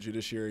came out of the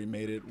Judiciary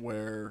made it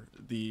where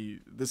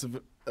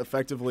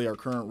effectively our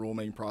current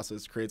rulemaking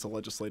process creates a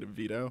legislative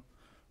veto,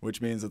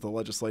 which means that the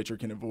legislature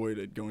can avoid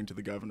it going to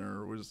the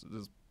governor, which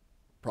is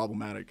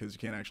problematic because you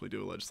can't actually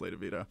do a legislative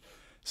veto.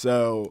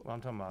 So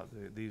I'm talking about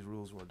these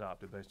rules were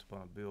adopted based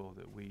upon a bill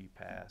that we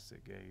passed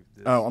that gave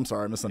this. Oh, I'm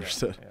sorry, I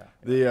misunderstood.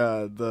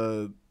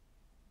 The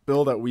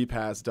bill that we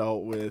passed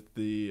dealt with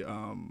the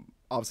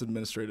Office of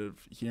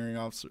Administrative Hearing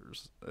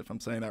Officers, if I'm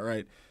saying that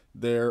right,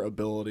 their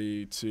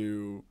ability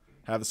to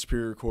have the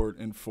Superior Court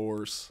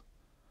enforce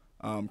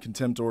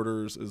contempt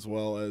orders, as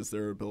well as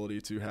their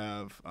ability to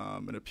have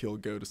an appeal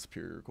go to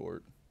Superior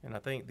Court. And I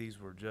think these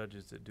were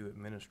judges that do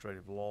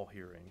administrative law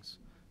hearings.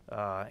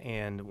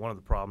 And one of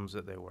the problems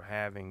that they were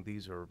having,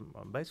 these are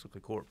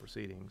basically court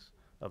proceedings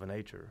of a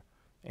nature.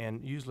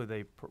 And usually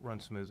they run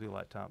smoothly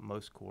like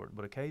most court,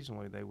 but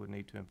occasionally they would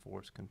need to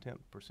enforce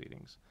contempt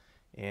proceedings.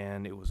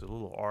 And it was a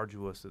little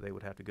arduous that they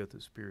would have to go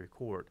through Superior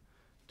Court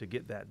to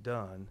get that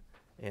done.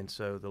 And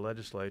so the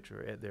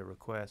legislature, at their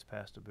request,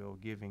 passed a bill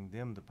giving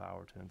them the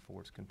power to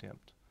enforce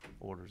contempt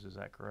orders. Is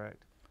that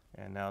correct?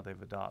 And now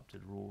they've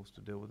adopted rules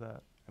to deal with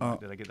that.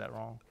 Did I get that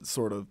wrong?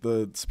 Sort of.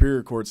 The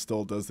Superior Court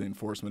still does the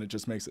enforcement. It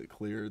just makes it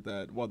clear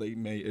that while they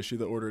may issue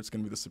the order, it's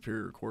going to be the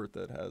Superior Court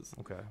that has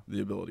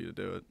the ability to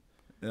do it.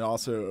 It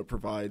also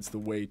provides the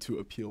way to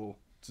appeal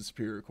to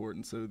Superior Court.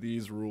 And so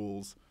these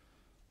rules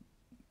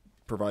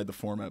provide the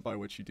format by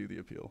which you do the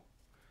appeal.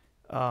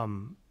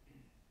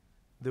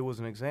 There was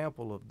an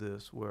example of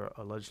this where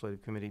a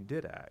legislative committee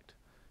did act,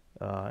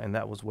 and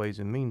that was Ways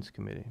and Means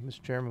Committee.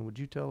 Mr. Chairman, would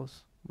you tell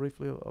us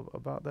briefly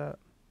about that?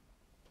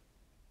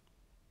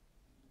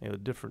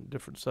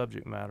 Different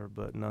subject matter,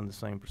 but none the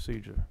same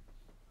procedure.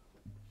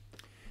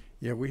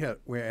 Yeah,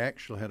 we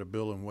actually had a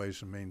bill in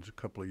Ways and Means a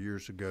couple of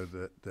years ago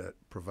that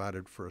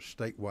provided for a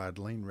statewide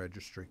lien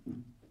registry.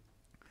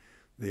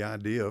 The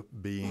idea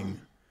being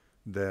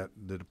that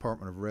the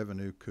Department of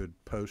Revenue could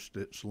post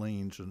its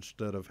liens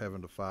instead of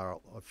having to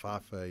file a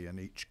FIFA in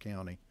each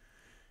county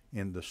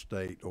in the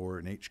state or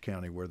in each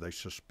county where they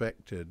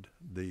suspected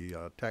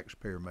the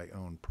taxpayer may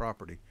own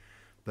property.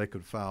 They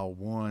could file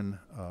one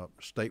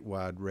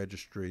statewide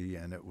registry,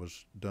 and it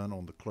was done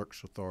on the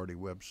Clerk's Authority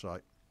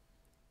website.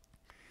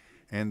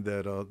 And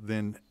that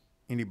then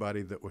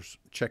anybody that was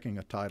checking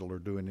a title or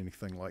doing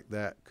anything like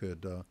that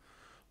could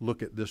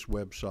look at this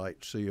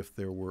website, see if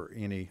there were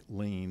any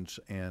liens,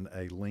 and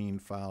a lien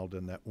filed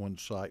in that one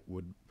site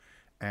would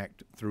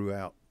act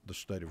throughout the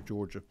state of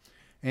Georgia.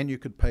 And you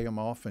could pay them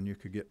off, and you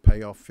could get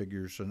payoff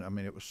figures, and I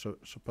mean, it was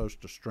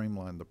supposed to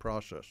streamline the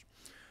process.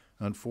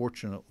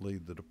 Unfortunately,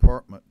 the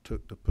department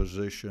took the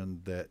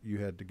position that you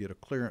had to get a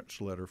clearance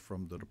letter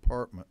from the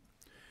department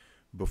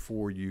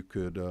before you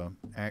could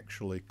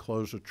actually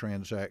close a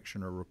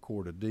transaction or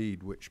record a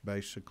deed, which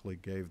basically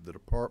gave the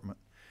department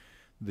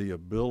the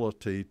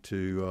ability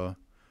to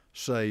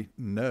say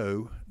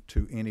no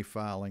to any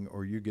filing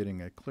or you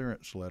getting a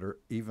clearance letter,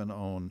 even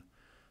on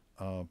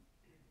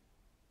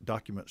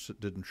documents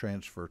that didn't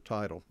transfer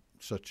title,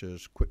 such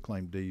as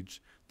quitclaim deeds,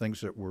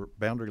 things that were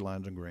boundary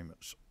lines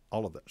agreements,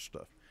 all of that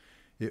stuff.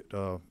 It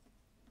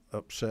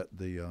upset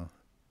the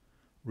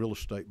real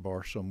estate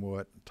bar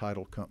somewhat,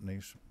 title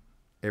companies,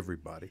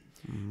 everybody.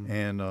 Mm-hmm.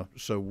 And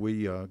so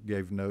we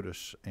gave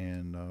notice,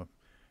 and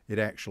it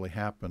actually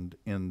happened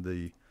in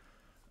the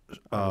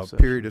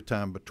period of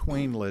time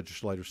between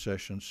legislative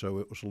sessions, so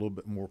it was a little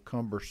bit more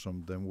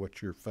cumbersome than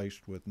what you're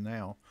faced with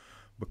now,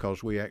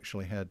 because we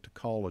actually had to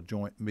call a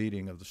joint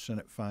meeting of the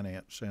Senate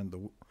Finance and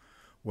the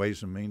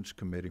Ways and Means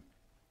Committee,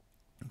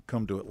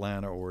 come to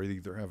Atlanta, or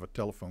either have a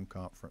telephone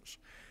conference,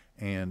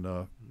 and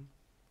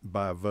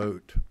by a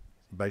vote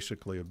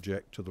basically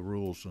object to the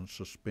rules and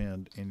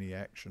suspend any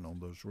action on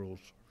those rules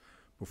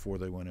before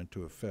they went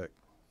into effect.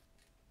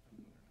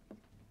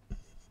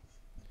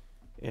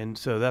 And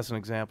so that's an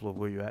example of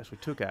where you actually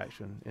took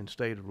action and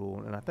stated a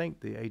rule. And I think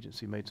the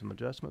agency made some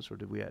adjustments, or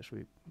did we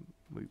actually?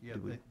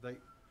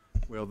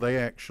 They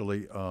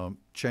actually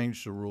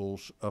changed the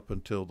rules up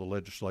until the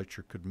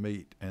legislature could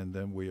meet, and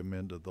then we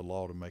amended the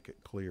law to make it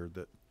clear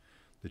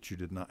that you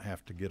did not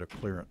have to get a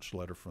clearance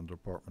letter from the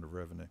Department of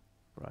Revenue.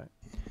 Right.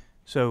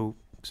 So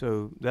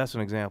that's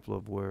an example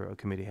of where a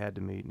committee had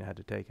to meet and had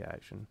to take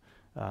action.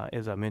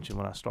 As I mentioned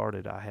when I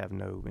started, I have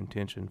no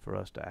intention for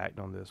us to act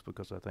on this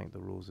because I think the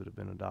rules that have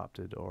been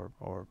adopted are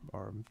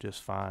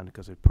just fine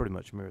because they pretty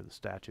much mirror the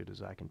statute,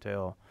 as I can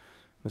tell.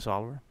 Ms.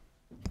 Oliver?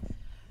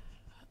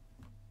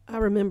 I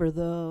remember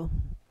the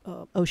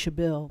OSHA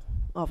bill,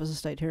 Office of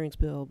State Hearings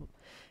bill,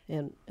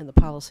 and the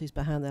policies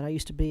behind that. I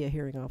used to be a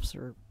hearing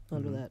officer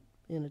under that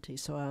entity,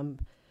 so I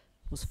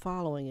was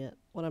following it.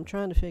 What I'm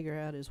trying to figure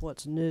out is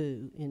what's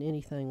new in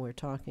anything we're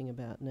talking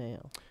about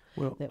now.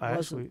 Well, I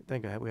actually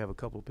think we have a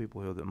couple of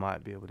people here that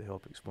might be able to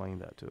help explain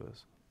that to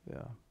us.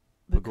 Yeah.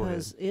 Well, go ahead.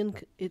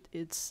 because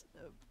it's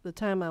the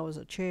time I was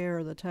a chair,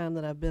 or the time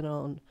that I've been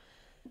on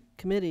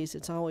committees,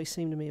 it's always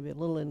seemed to me to be a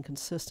little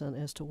inconsistent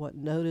as to what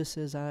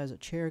notices I as a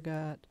chair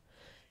got,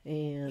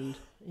 and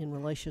in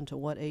relation to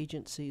what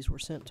agencies were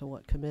sent to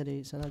what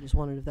committees. And I just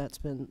wondered if that's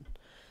been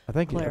I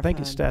think it's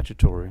clarified.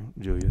 statutory,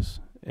 Julius,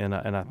 and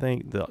I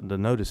think the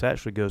notice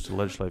actually goes to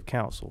legislative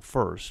council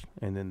first,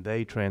 and then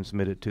they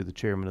transmit it to the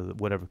chairman of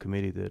whatever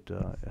committee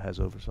that has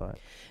oversight.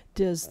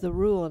 Does the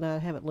rule, and I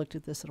haven't looked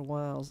at this in a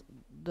while,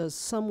 does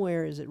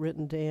somewhere is it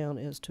written down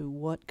as to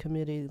what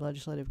committee the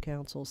legislative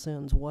council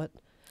sends what?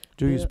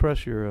 Julius, Yeah.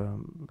 press your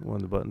one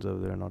of the buttons over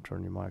there, and I'll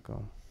turn your mic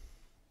on.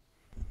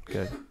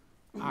 Okay.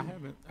 I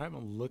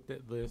haven't looked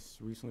at this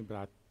recently, but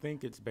I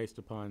think it's based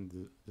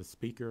upon the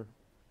speaker.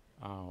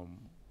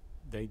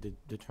 They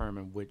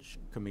determine which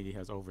committee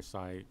has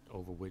oversight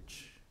over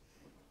which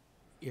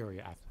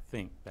area. I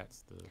think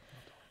that's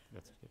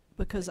it.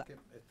 Because I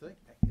think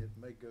it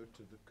may go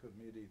to the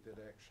committee that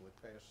actually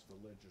passed the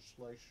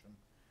legislation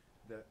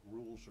that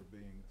rules are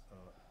being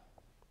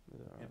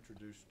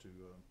introduced to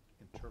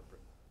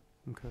interpret.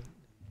 Okay.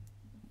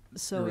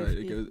 so You're if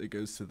right. It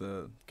goes to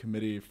the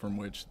committee from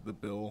which the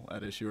bill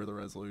at issue or the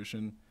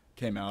resolution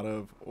came out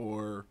of,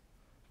 or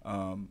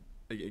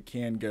it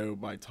can go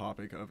by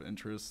topic of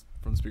interest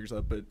from the speaker's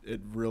side, but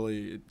it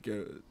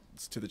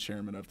goes to the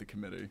chairman of the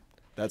committee.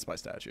 That's by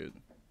statute.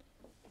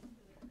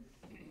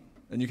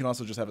 And you can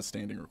also just have a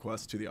standing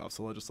request to the Office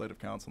of Legislative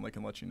Counsel, and they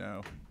can let you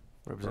know.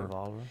 Representative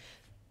Oliver.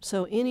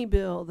 So any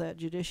bill that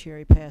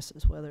Judiciary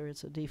passes, whether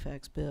it's a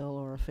defects bill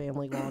or a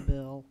family law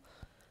bill,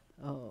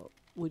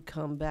 would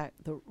come back,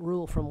 the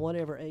rule from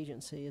whatever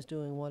agency is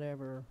doing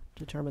whatever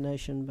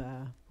determination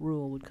by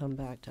rule would come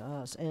back to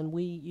us. And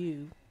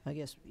I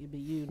guess it'd be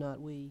you,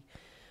 not we,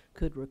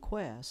 could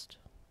request,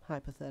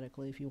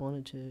 hypothetically, if you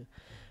wanted to,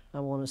 I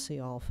want to see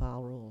all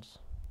file rules.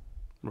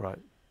 Right.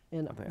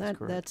 And I think that's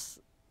correct.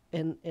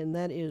 And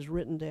that is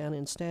written down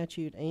in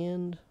statute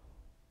and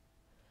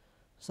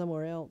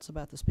somewhere else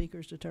about the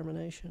speaker's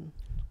determination.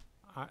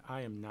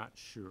 I am not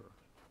sure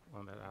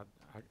on that.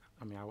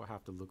 I mean, I will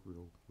have to look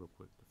real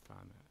quick to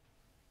find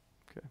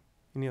that. Okay.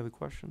 Any other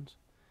questions?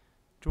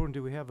 Jordan,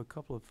 do we have a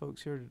couple of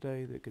folks here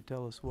today that could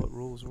tell us what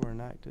rules were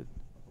enacted?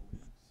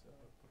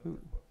 Who?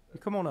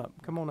 Come on up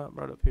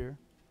right up here.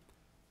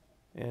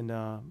 And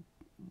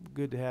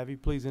good to have you.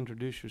 Please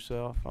introduce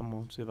yourself. I'm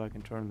going to see if I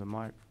can turn the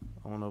mic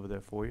on over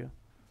there for you.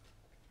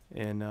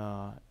 And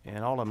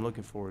all I'm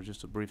looking for is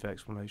just a brief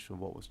explanation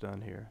of what was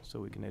done here so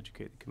we can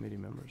educate the committee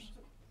members.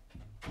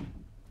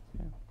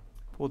 Yeah.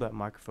 Pull that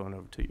microphone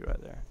over to you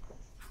right there.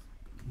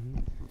 Mm-hmm.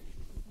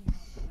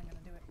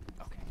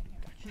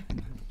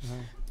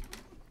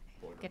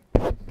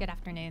 Good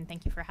afternoon.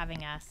 Thank you for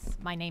having us.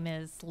 My name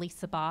is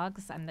Lisa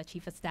Boggs. I'm the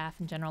Chief of Staff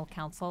and General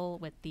Counsel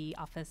with the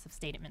Office of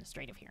State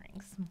Administrative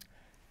Hearings.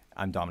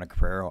 I'm Dominic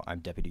Carrero. I'm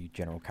Deputy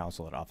General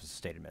Counsel at Office of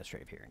State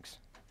Administrative Hearings.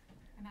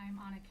 And I'm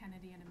Anna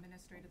Kennedy, an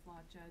Administrative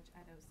Law Judge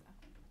at OSA.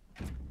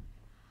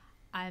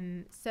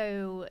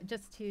 So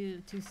just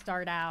to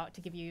start out,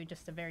 to give you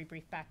just a very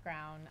brief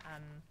background,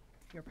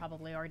 you're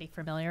probably already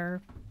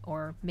familiar,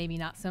 or maybe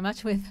not so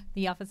much, with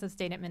the Office of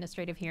State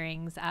Administrative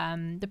Hearings.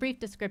 The brief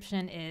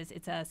description is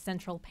it's a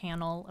central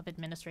panel of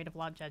administrative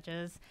law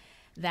judges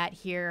that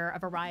hear a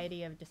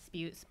variety of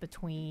disputes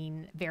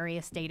between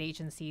various state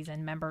agencies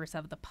and members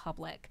of the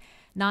public.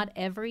 Not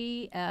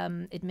every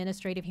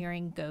administrative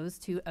hearing goes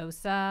to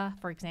OSA.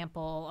 For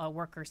example, a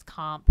workers'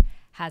 comp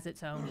has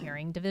its own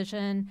hearing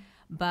division,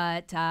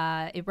 but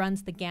it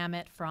runs the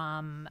gamut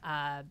from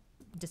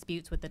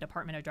disputes with the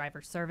Department of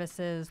Driver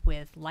Services,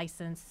 with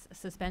license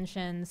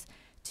suspensions,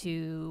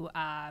 to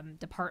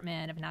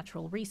Department of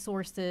Natural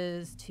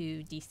Resources,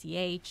 to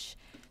DCH,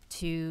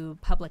 to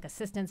public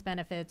assistance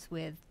benefits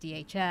with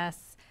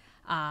DHS,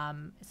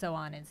 so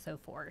on and so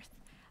forth.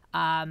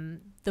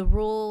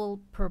 The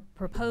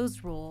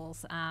proposed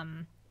rules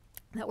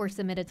that were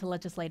submitted to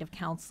Legislative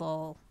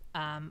Council,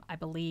 I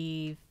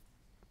believe,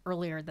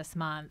 earlier this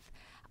month,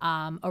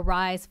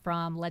 arise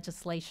from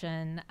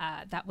legislation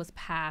that was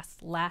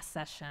passed last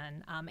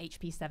session,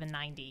 HB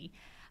 790.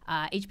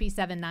 HB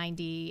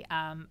 790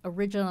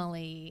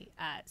 originally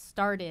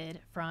started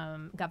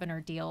from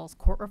Governor Deal's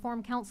Court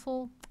Reform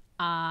Council,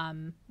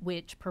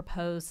 which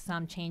proposed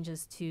some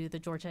changes to the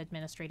Georgia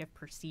Administrative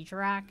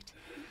Procedure Act.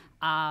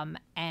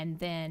 And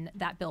then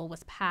that bill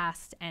was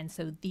passed, and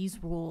so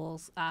these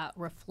rules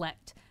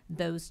reflect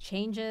those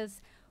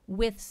changes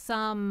with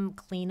some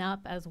cleanup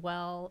as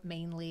well,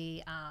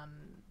 mainly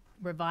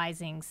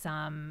revising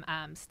some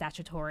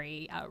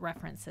statutory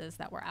references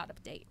that were out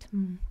of date.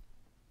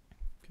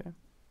 Okay.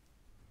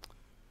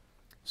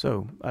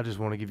 So I just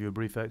want to give you a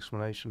brief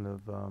explanation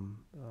of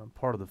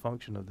part of the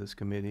function of this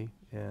committee,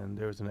 and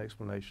there's an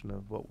explanation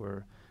of what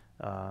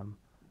I'm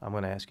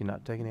going to ask you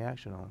not to take any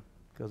action on,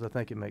 because I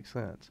think it makes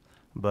sense.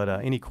 But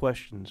any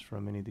questions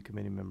from any of the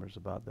committee members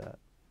about that?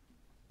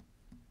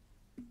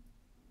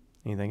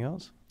 Anything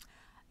else?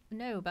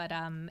 No, but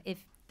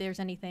if there's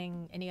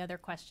any other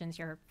questions,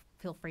 you're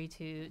feel free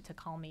to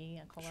call me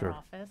and call Sure. our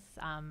office.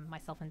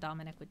 Myself and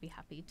Dominic would be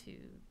happy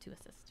to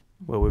assist.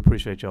 Well, we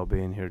appreciate y'all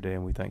being here today,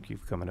 and we thank you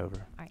for coming over.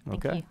 All right,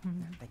 thank Okay. you.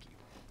 Mhm. Thank you.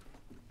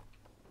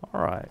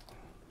 All right.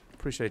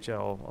 Appreciate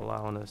y'all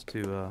allowing us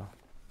to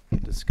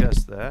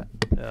discuss that.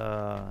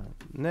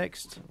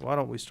 Next, why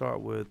don't we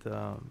start with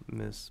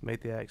Ms.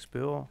 Mathiak's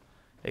bill,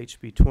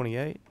 HB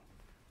 28.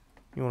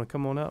 You want to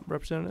come on up,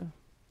 Representative?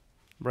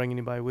 Bring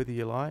anybody with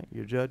you like,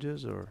 your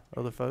judges or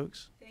other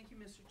folks? Thank you,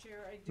 Mr.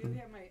 Chair. I do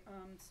have my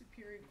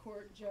Superior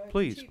Court Judge,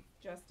 Please. Chief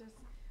Justice,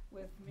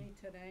 with me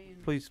today.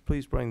 And Please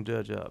bring the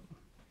judge up.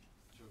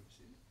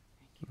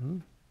 Mm-hmm.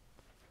 And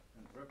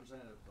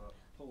Representative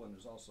Pullen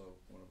is also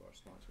one of our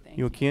sponsors. Thank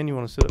You and Ken, you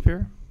want to sit up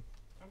here?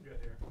 I'm good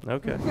here.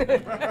 Okay.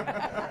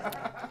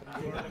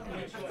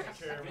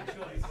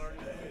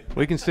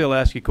 We can still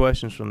ask you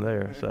questions from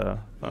there, so,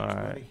 all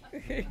right.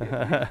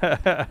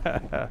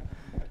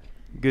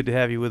 Good to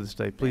have you with us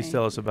today. Please Thank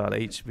tell us about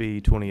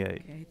HB 28.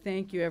 Okay,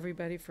 thank you,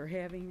 everybody, for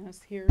having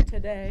us here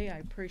today. I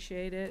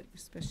appreciate it,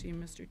 especially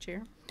Mr.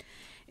 Chair.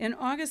 In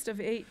August of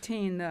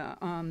 18,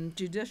 the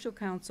Judicial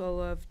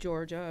Council of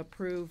Georgia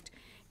approved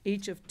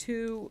each of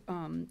two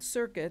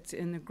circuits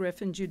in the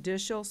Griffin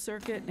Judicial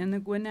Circuit and the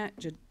Gwinnett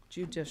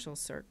Judicial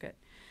Circuit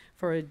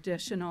for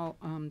additional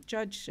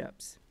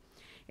judgeships.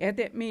 At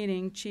that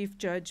meeting, Chief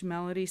Judge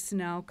Melody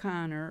Snell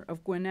Connor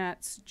of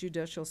Gwinnett's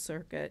Judicial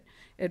Circuit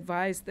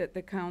advised that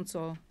the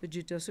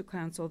Judicial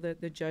Council, that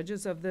the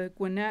judges of the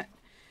Gwinnett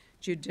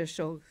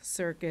Judicial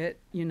Circuit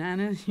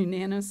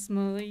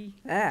unanimously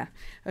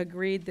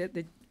agreed that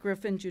the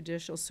Griffin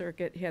Judicial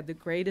Circuit had the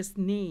greatest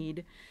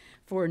need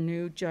for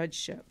new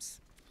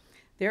judgeships.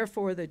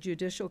 Therefore, the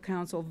Judicial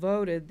Council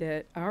voted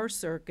that our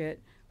circuit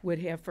would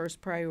have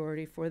first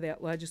priority for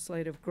that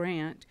legislative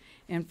grant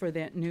and for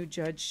that new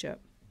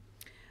judgeship.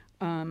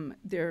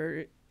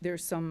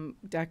 There's some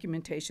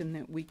documentation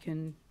that we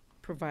can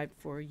provide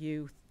for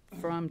you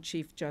from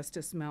Chief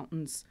Justice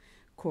Melton's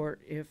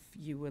court if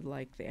you would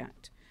like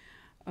that.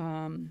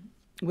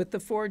 With the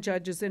 4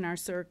 judges in our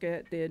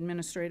circuit, the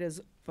Administrative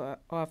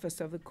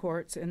Office of the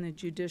Courts and the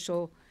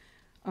Judicial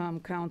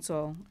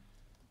Council,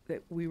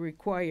 that we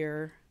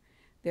require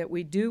that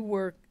they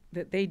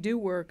do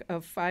work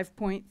of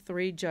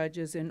 5.3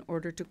 judges in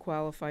order to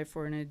qualify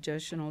for an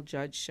additional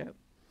judgeship.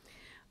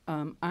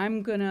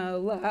 I'm going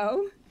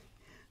to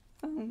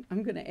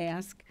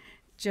ask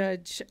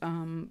Judge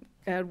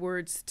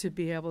Edwards to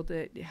be able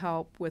to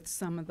help with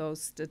some of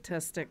those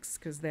statistics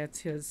because that's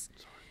his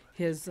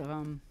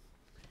Thank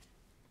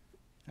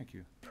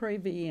you.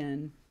 privy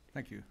and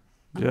Thank you.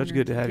 Judge,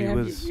 good to have you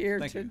with us here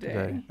Thank you.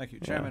 today. Thank you.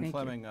 Yeah. Chairman Thank you.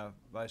 Fleming,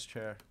 Vice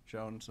Chair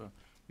Jones,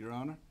 Your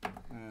Honor,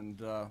 and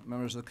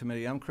members of the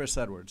committee. I'm Chris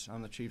Edwards.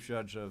 I'm the Chief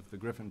Judge of the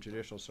Griffin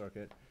Judicial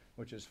Circuit,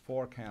 which is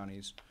 4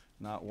 counties,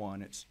 not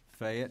one. It's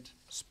Fayette,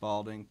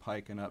 Spalding,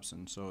 Pike, and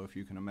Upson. So if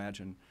you can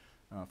imagine,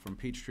 from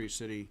Peachtree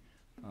City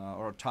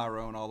or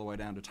Tyrone all the way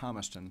down to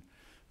Thomaston,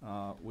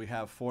 we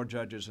have 4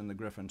 judges in the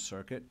Griffin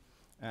Circuit,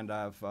 and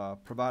I've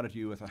provided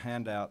you with a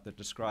handout that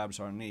describes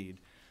our need.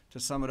 To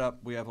sum it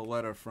up, we have a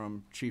letter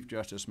from Chief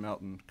Justice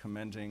Melton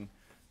commending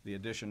the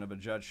addition of a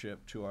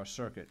judgeship to our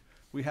circuit.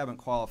 We haven't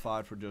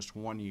qualified for just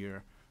 1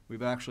 year.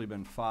 We've actually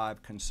been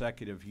 5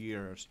 consecutive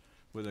years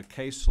with a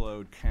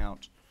caseload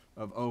count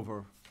of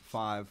over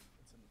 5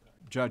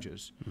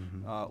 judges.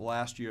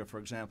 Last year, for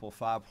example,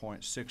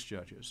 5.6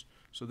 judges.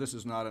 So this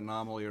is not an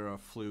anomaly or a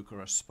fluke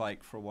or a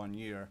spike for 1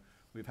 year.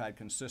 We've had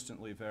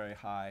consistently very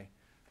high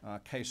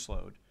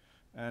caseload.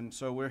 And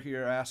so we're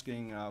here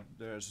asking,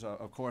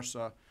 of course,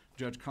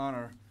 Judge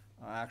Connor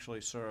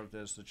actually served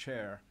as the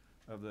chair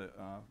of the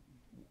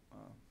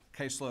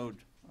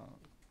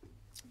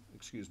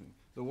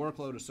the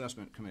Workload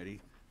Assessment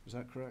Committee. Is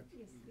that correct?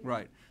 Yes.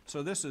 Right.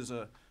 So this is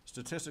a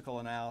statistical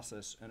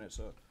analysis, and it's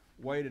a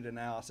weighted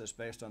analysis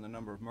based on the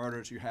number of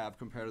murders you have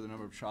compared to the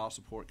number of child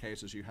support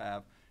cases you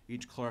have.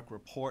 Each clerk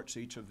reports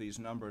each of these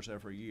numbers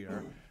every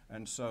year,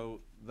 and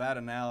so that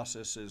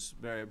analysis is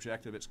very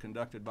objective. It's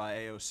conducted by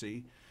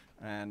AOC,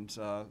 and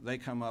they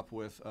come up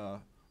with a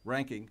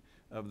ranking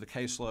of the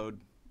caseload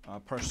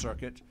per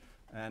circuit,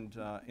 and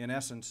in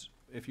essence,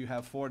 if you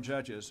have 4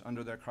 judges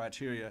under their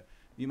criteria,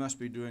 you must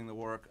be doing the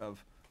work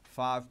of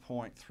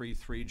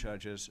 5.33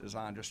 judges, as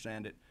I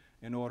understand it,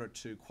 in order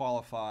to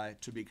qualify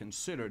to be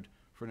considered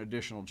for an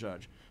additional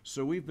judge.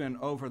 So we've been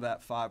over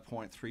that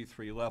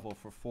 5.33 level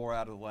for 4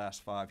 out of the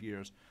last 5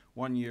 years.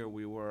 1 year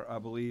we were, I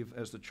believe,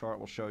 as the chart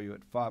will show you,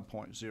 at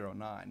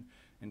 5.09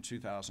 in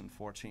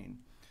 2014.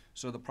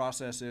 So the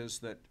process is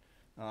that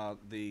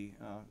the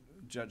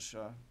Judge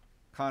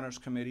Connor's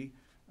committee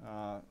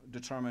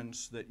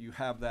determines that you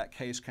have that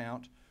case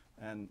count,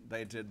 and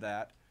they did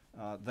that.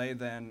 They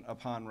then,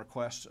 upon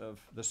request of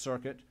the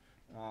circuit,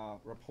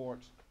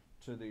 report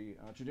to the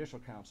Judicial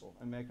Council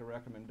and make a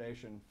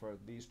recommendation for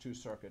these 2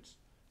 circuits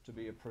to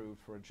be approved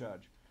for a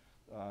judge.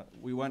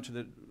 We went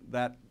to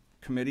that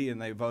committee,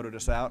 and they voted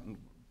us out and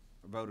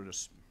voted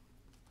us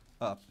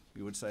up,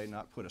 you would say,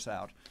 not put us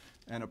out,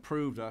 and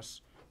approved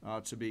us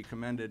to be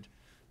commended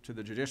to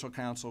the Judicial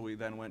Council. We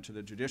then went to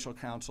the Judicial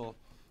Council,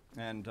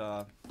 and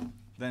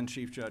then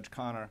Chief Judge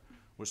Connor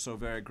was so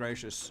very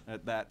gracious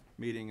at that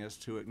meeting as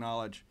to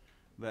acknowledge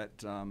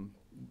that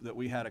that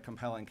we had a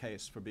compelling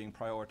case for being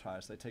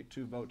prioritized. They take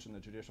 2 votes in the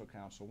Judicial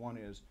Council. One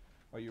is,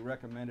 are you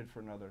recommended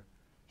for another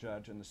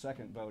judge? And the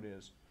second vote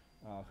is,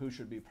 who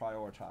should be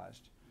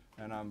prioritized?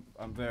 And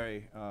I'm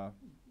very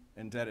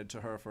indebted to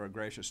her for her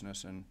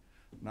graciousness and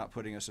not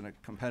putting us in a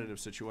competitive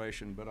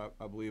situation, but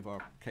I believe our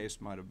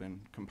case might have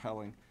been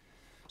compelling.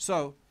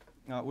 So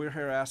we're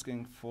here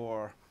asking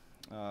for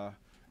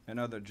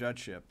another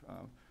judgeship.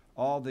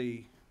 All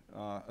the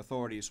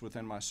authorities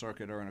within my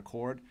circuit are in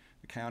accord.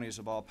 The counties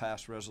have all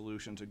passed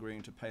resolutions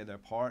agreeing to pay their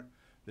part.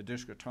 The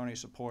district attorney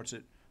supports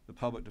it, the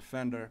public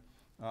defender.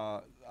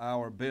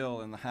 Our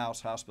bill in the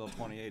House, House Bill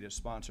 28, is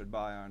sponsored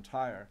by our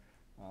entire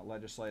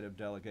legislative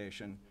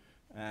delegation,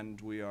 and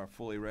we are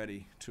fully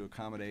ready to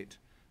accommodate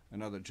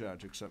another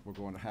judge, except we're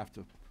going to have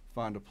to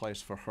find a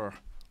place for her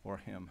or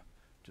him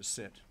to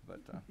sit. But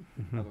I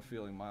have a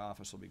feeling my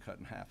office will be cut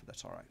in half, but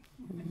that's all right.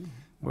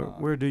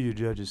 Where do your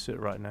judges sit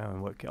right now?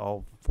 In what,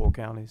 all 4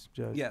 counties,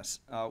 Judge? Yes,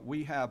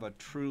 we have a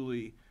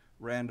truly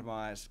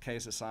randomized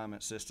case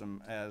assignment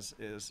system as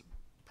is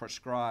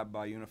prescribed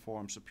by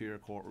Uniform Superior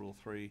Court Rule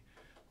 3.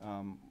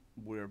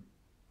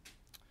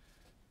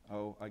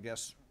 I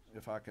guess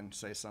if I can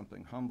say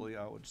something humbly,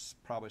 I would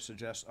probably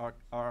suggest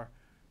our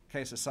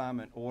case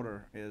assignment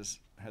order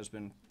has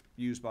been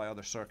used by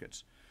other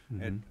circuits.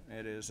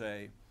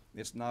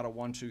 It's not a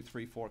 1, 2,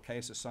 3, 4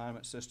 case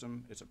assignment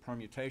system. It's a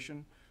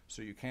permutation,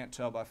 so you can't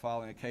tell by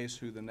filing a case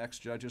who the next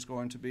judge is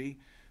going to be.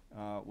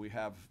 We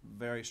have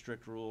very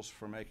strict rules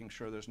for making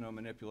sure there's no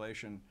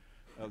manipulation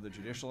of the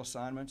judicial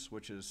assignments,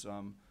 which is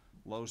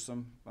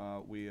loathsome.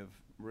 We have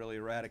really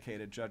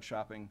eradicated judge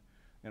shopping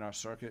in our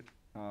circuit,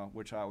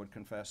 which I would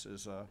confess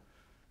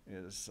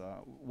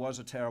was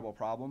a terrible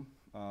problem,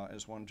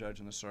 as one judge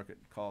in the circuit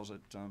calls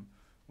it.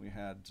 We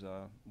had,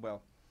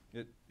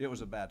 it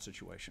was a bad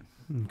situation.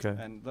 Okay.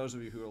 And those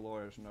of you who are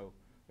lawyers know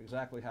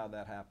exactly how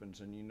that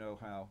happens, and you know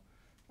how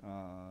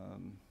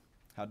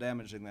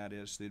damaging that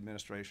is to the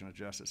administration of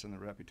justice and the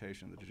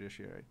reputation of the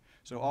judiciary.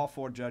 So all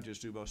 4 judges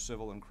do both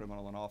civil and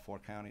criminal in all 4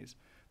 counties.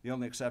 The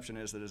only exception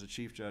is that as a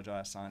chief judge, I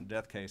assign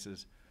death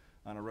cases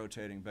on a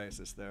rotating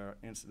basis. There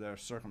are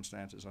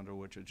circumstances under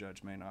which a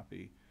judge may not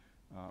be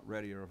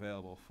ready or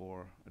available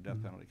for a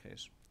death penalty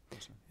case.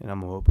 Yes, sir. And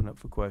I'm going to open up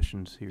for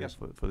questions here Yes.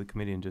 for the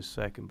committee in just a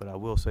second, but I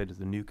will say to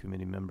the new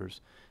committee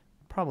members,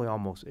 probably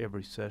almost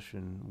every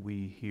session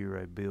we hear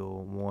a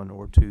bill, 1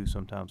 or 2,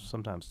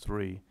 sometimes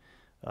 3,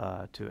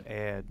 to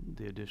add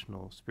the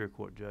additional Superior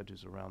Court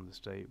judges around the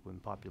state when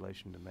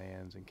population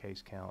demands and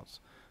case counts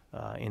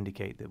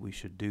indicate that we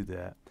should do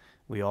that.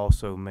 We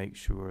also make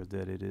sure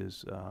that it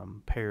is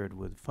paired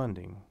with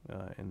funding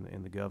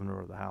in the governor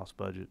or the House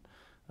budget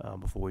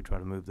before we try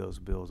to move those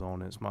bills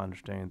on. And it's my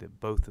understanding that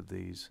both of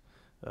these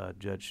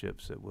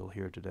judgeships that we'll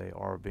hear today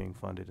are being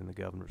funded in the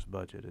governor's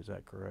budget. Is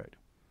that correct?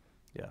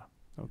 Yeah.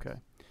 Okay.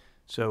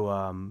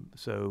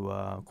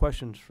 So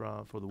questions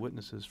for the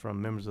witnesses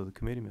from members of the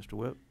committee, Mr.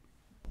 Whip?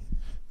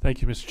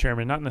 Thank you, Mr.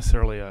 Chairman. Not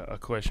necessarily a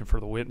question for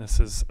the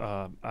witnesses.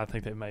 I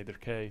think they made their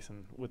case,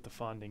 and with the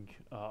funding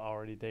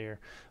already there.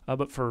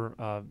 But for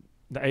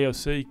the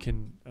AOC,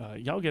 can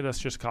y'all get us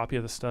just a copy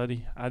of the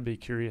study? I'd be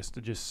curious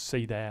to just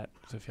see that.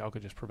 So if y'all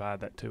could just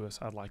provide that to us,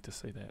 I'd like to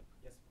see that.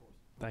 Yes, of course.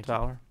 Thank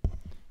Tyler?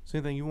 Is there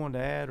anything you wanted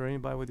to add, or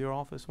anybody with your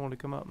office wanted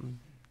to come up and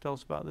tell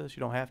us about this? You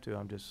don't have to.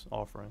 I'm just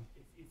offering.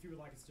 If you would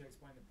like us to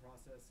explain the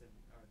process and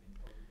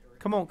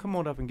Come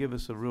on up and give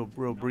us a real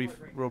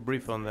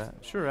brief on that.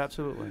 Sure,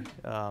 absolutely.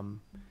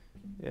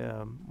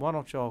 Why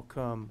don't y'all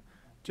come,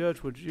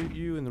 Judge? Would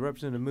you and the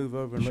representative move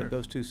over and Sure. let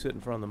those 2 sit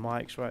in front of the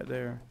mics right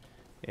there?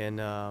 And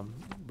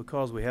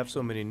because we have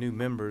so many new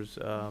members,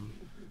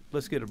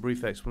 let's get a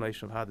brief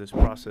explanation of how this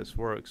process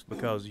works.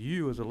 Because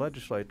you, as a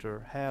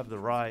legislator, have the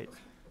right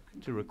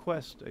to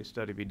request a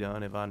study be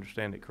done, if I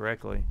understand it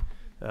correctly,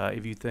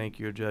 if you think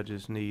your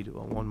judges need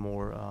one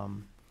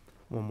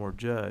more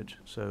judge.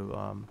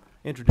 So.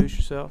 Introduce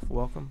yourself.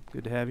 Welcome.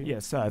 Good to have you.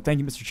 Yes, thank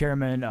you, Mr.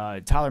 Chairman.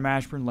 Tyler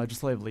Mashburn,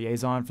 Legislative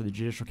Liaison for the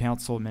Judicial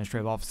Council,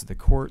 Administrative Office of the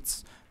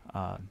Courts.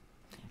 And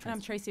I'm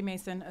Tracy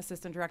Mason,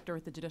 Assistant Director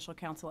with the Judicial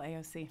Council,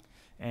 AOC.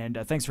 And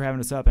thanks for having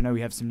us up. I know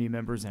we have some new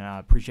members, and I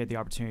appreciate the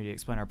opportunity to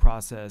explain our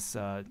process.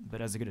 But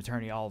as a good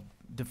attorney, I'll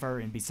defer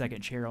and be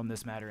second chair on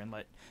this matter and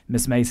let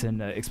Ms. Mason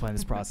explain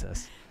this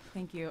process.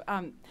 Thank you.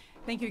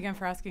 Thank you again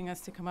for asking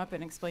us to come up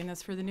and explain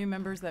this. For the new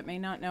members that may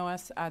not know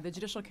us, the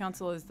Judicial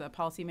Council is the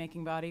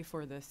policy-making body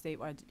for the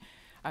statewide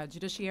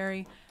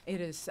judiciary. It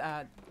is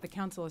the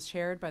council is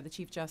chaired by the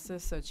Chief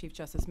Justice, so Chief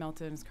Justice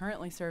Melton is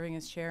currently serving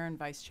as chair, and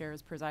Vice Chair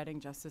is presiding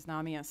Justice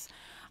Namias.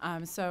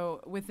 So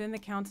within the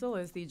council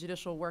is the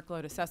Judicial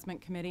Workload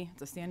Assessment Committee.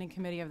 It's a standing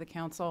committee of the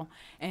council,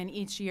 and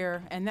each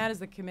year, and that is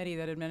the committee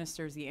that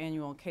administers the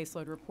annual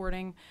caseload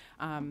reporting,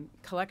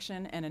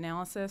 collection and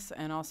analysis,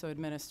 and also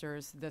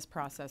administers this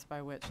process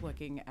by which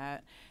looking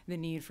at the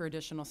need for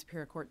additional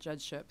Superior Court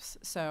judgeships.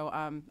 So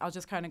I'll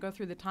just kind of go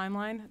through the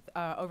timeline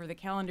over the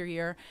calendar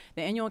year.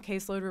 The annual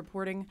caseload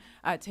reporting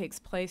takes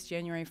place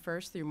January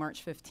 1st through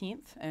March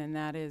 15th, and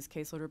that is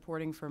caseload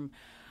reporting from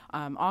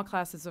all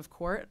classes of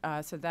court.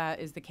 So that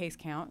is the case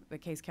count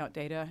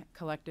data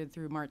collected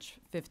through March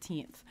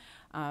 15th.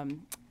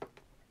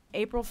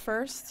 April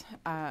 1st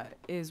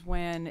is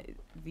when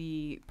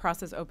the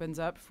process opens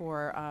up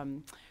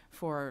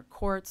for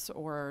courts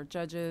or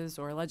judges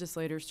or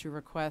legislators to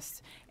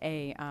request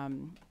a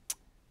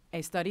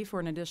study for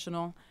an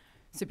additional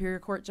Superior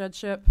Court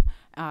judgeship,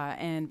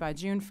 and by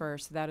June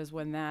 1st, that is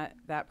when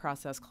that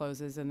process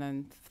closes, and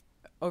then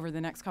over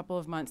the next couple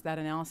of months, that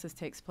analysis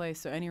takes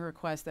place. So any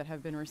requests that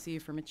have been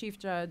received from a chief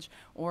judge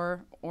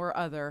or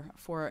other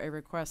for a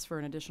request for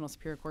an additional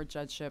Superior Court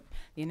judgeship,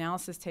 the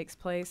analysis takes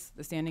place.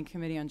 The Standing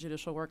Committee on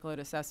Judicial Workload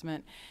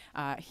Assessment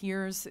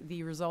hears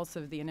the results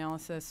of the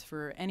analysis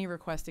for any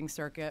requesting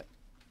circuit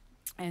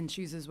and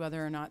chooses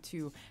whether or not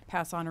to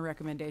pass on a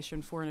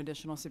recommendation for an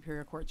additional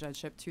Superior Court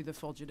judgeship to the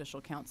full Judicial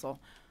Council.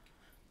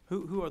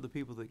 Who are the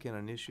people that can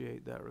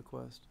initiate that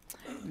request?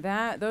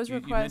 Those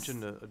requests. You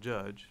mentioned a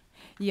judge.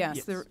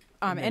 Yes.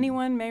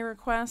 Anyone may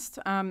request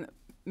an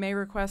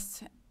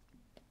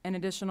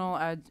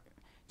additional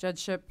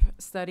judgeship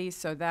study.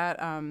 So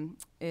that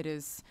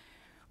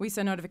we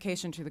send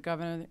notification to the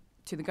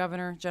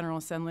governor, General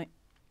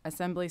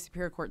Assembly,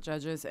 Superior Court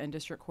judges, and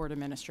District Court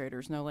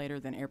administrators no later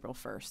than April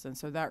 1st. And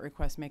so that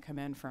request may come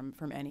in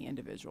from any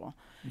individual.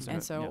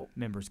 And so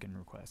members can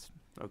request.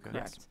 Okay.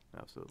 Correct. Yes,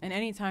 absolutely. And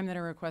any time that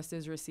a request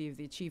is received,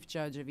 the chief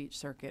judge of each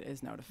circuit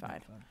is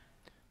notified.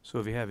 So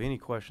if you have any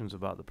questions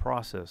about the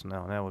process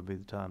now would be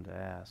the time to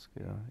ask,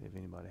 if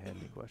anybody had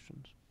any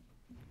questions.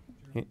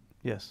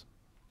 Yes.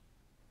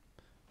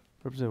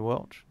 Representative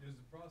Welch. Does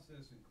the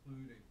process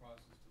include a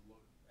process to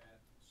look at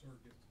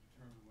circuits to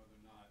determine whether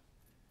or not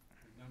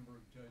the number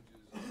of judges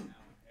is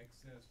now in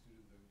excess due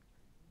to the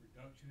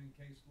reduction in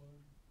caseload?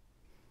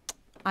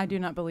 I do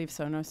not believe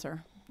so, no,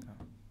 sir. No.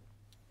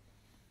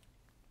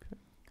 Okay.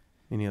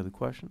 Any other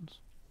questions?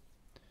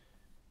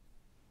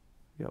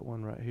 Got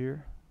one right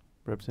here.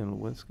 Representative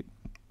Lewinsky.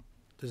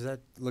 Does that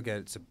look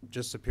at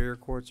just Superior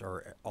Courts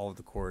or all of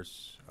the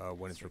courts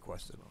when it's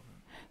requested?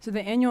 So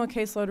the annual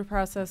caseload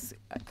process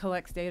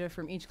collects data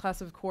from each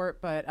class of court,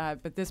 but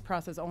this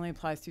process only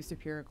applies to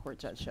Superior Court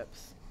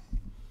judgeships.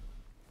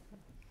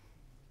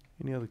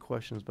 Any other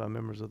questions by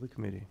members of the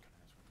committee?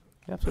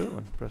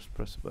 Absolutely. Press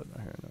the button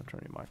right here and I'll turn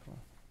your microphone.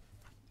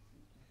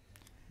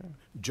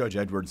 Judge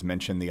Edwards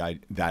mentioned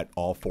that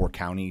all 4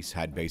 counties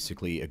had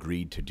basically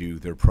agreed to do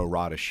their pro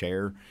rata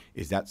share.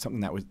 Is that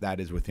something that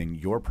is within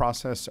your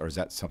process, or is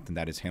that something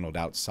that is handled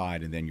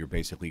outside, and then you're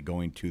basically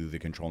going to the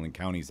controlling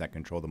counties that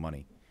control the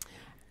money?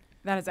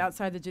 That is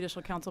outside the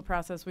Judicial Council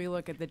process. We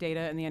look at the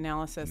data and the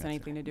analysis.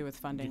 Anything to do with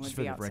funding would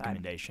be outside.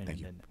 Recommendation. Thank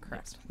you.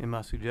 Correct. And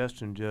my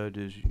suggestion, Judge,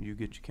 is you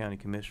get your county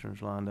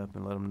commissioners lined up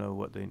and let them know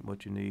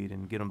what you need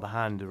and get them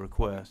behind the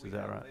request. Is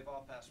that right? They've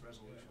all passed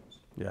resolutions.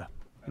 Yeah.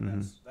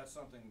 And that's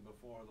something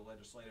before the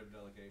legislative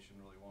delegation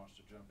really wants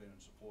to jump in and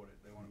support it.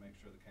 They want to make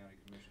sure the county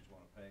commissions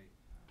want to pay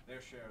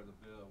their share of the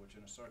bill, which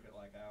in a circuit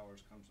like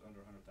ours comes under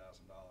 $100,000.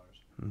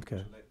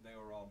 Okay. So they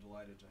were all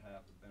delighted to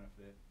have the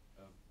benefit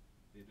of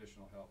the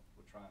additional help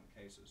with trying the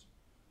cases.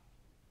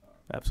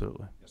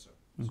 Absolutely. Yes, sir.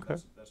 So Okay.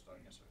 That's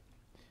done, yes, sir.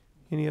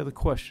 Any other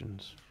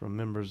questions from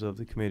members of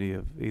the committee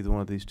of either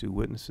one of these 2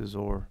 witnesses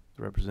or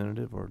the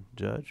representative or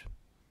judge?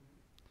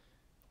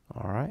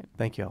 All right.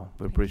 Thank y'all.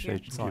 We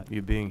appreciate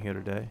you being here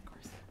today.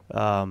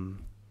 I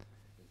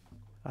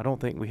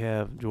don't think we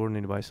have, Jordan,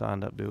 anybody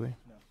signed up, do we?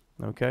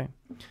 No. Okay.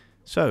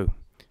 So,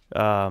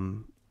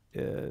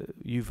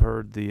 you've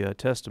heard the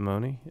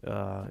testimony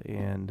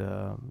and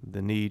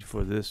the need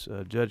for this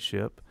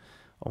judgeship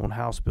on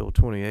House Bill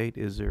 28.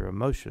 Is there a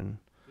motion?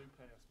 Do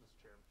pass,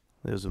 Mr. Chairman.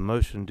 There's a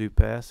motion do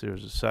pass.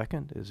 There's a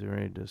second. Is there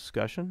any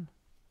discussion?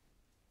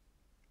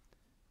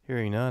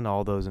 Hearing none,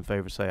 all those in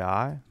favor say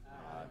aye.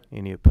 Aye.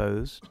 Any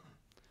opposed?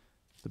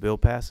 The bill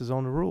passes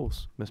on the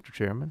rules, Mr.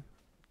 Chairman.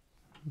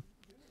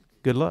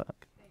 Good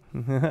luck.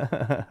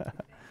 You're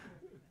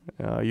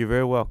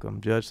very welcome.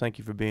 Judge, thank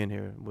you for being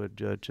here with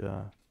Judge.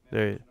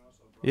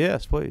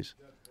 Yes, please.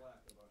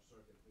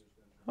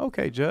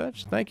 Okay,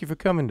 Judge. Thank you for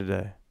coming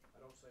today.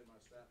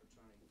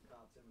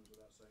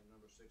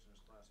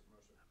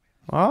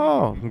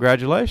 Oh,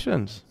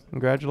 congratulations.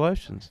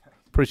 Congratulations.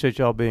 Appreciate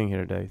y'all being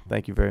here today.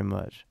 Thank you very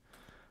much.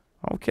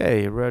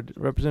 Okay,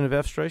 Representative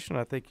Efstration,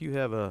 I think you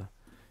have a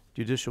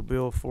judicial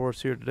bill for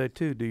us here today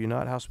too, do you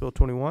not? House Bill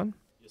 21?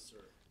 Yes, sir.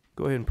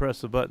 Go ahead and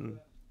press the button.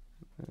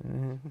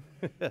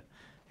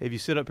 If you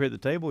sit up here at the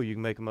table, you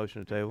can make a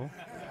motion to table.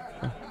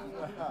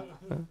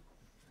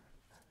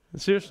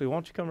 Seriously, why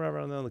don't you come right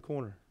around down the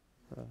corner?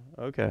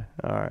 Okay,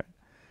 all right.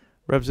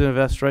 Representative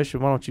Efstration,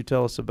 why don't you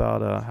tell us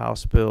about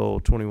House Bill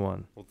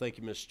 21? Well, thank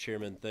you, Mr.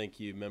 Chairman. Thank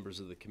you, members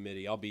of the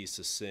committee. I'll be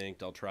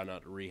succinct. I'll try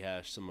not to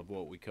rehash some of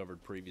what we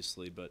covered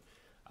previously, but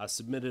I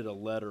submitted a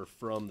letter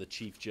from the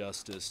Chief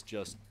Justice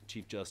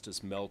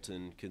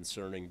Melton,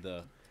 concerning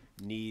the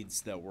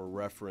needs that were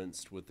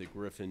referenced with the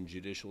Griffin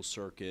Judicial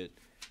Circuit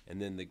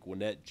and then the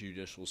Gwinnett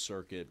Judicial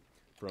Circuit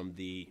from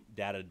the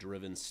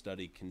data-driven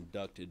study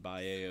conducted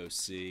by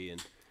AOC,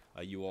 and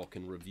you all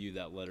can review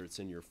that letter. It's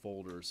in your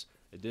folders.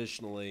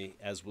 Additionally,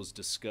 as was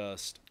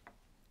discussed,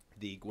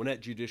 the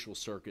Gwinnett Judicial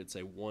Circuit's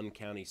a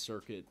one-county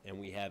circuit, and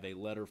we have a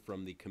letter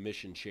from the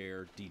commission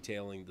chair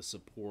detailing the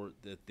support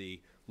that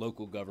the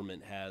local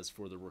government has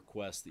for the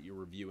request that you're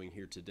reviewing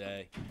here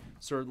today.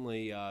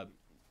 Certainly,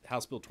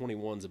 House Bill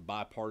 21 is a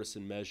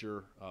bipartisan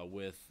measure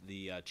with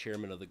the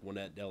chairman of the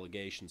Gwinnett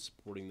delegation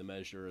supporting the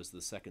measure as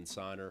the second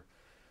signer.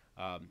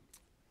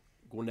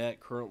 Gwinnett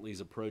currently is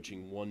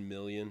approaching 1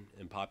 million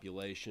in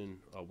population.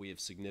 We have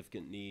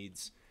significant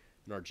needs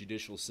in our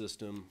judicial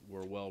system.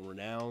 We're well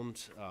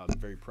renowned. I'm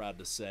very proud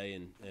to say,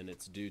 and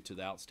it's due to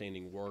the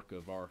outstanding work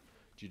of our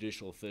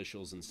judicial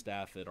officials and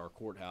staff at our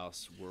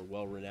courthouse. We're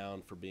well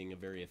renowned for being a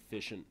very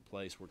efficient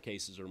place where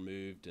cases are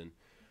moved and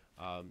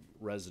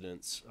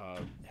residents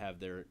have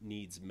their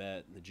needs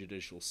met in the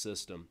judicial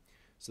system.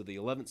 So the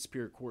 11th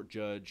Superior Court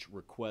Judge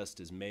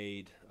request is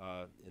made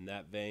in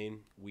that vein.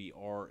 We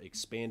are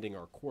expanding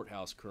our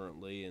courthouse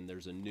currently, and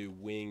there's a new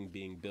wing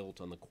being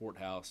built on the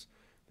courthouse.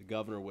 The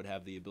governor would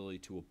have the ability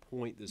to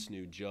appoint this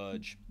new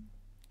judge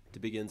to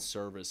begin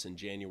service in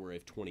January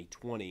of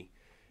 2020,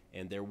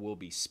 and there will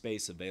be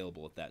space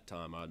available at that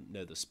time. I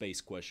know the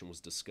space question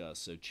was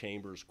discussed, so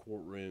chambers,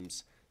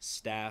 courtrooms,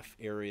 staff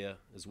area,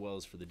 as well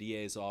as for the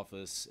DA's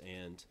office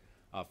and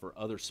for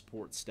other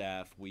support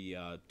staff. We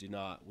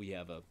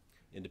have a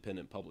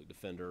independent public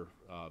defender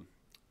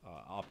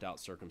opt-out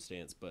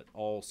circumstance, but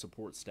all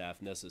support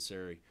staff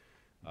necessary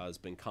has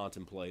been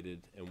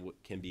contemplated and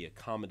can be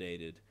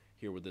accommodated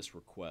here with this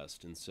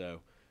request. And so,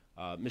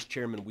 Mr.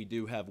 Chairman, we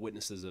do have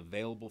witnesses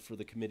available for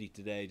the committee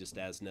today just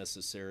as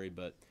necessary,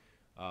 but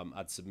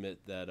I'd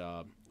submit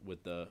that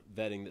with the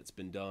vetting that's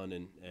been done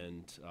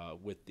and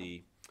with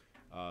the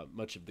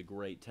much of the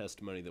great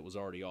testimony that was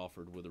already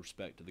offered with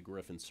respect to the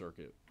Griffin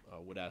Circuit,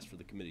 would ask for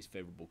the committee's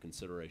favorable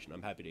consideration.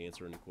 I'm happy to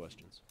answer any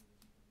questions.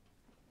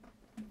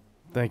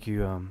 Thank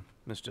you,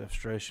 Mr.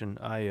 Efstration.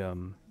 I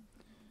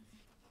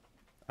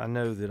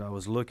know that I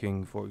was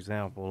looking, for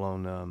example,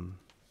 on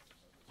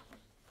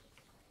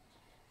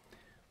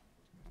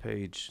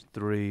page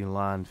 3,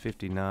 line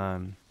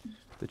 59.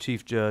 The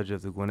Chief Judge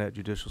of the Gwinnett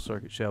Judicial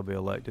Circuit shall be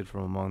elected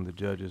from among the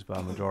judges by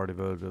a majority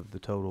vote of the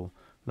total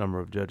number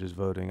of judges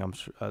voting. I'm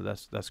sure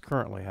that's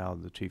currently how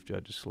the Chief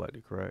Judge is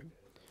selected, correct?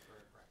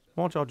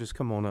 Why don't y'all just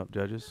come on up,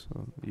 judges?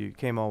 You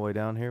came all the way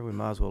down here. We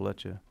might as well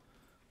let you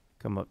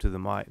come up to the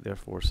mic there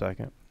for a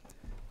second.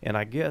 And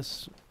I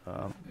guess,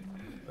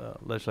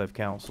 Legislative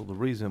Council, the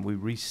reason we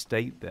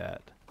restate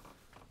that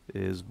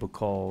is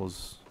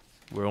because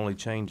we're only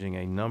changing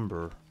a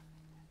number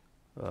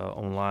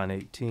on line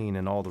 18,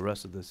 and all the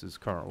rest of this is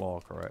current law,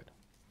 correct?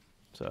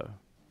 So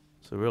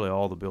really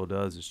all the bill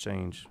does is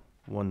change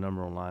one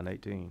number on line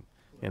 18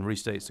 and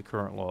restates the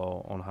current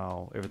law on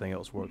how everything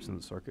else works in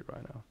the circuit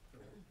right now.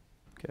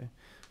 Okay.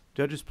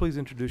 Judges, please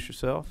introduce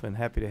yourself, and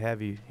happy to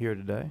have you here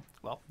today.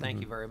 Well,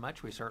 thank you very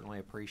much. We certainly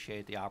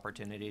appreciate the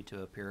opportunity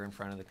to appear in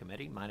front of the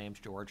committee. My name's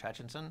George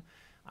Hutchinson.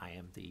 I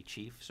am the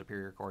Chief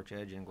Superior Court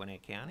Judge in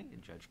Gwinnett County,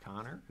 and Judge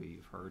Connor, who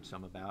you've heard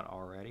some about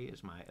already,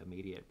 is my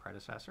immediate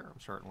predecessor. I'm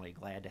certainly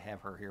glad to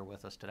have her here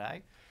with us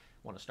today. I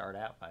want to start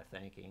out by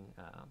thanking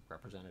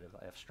Representative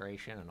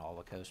Efstration and all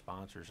the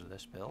co-sponsors of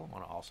this bill. I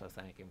want to also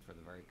thank him for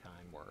the very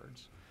kind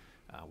words.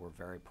 We're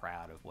very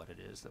proud of what it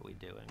is that we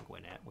do in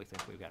Gwinnett. We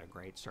think we've got a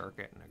great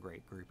circuit and a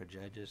great group of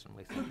judges, and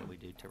we think that we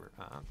do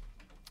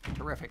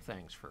terrific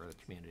things for the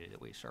community that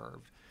we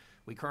serve.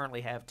 We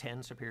currently have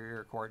 10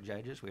 Superior Court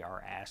judges. We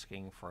are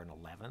asking for an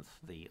 11th.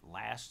 The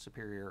last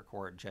Superior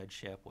Court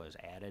judgeship was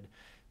added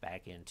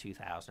back in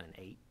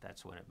 2008.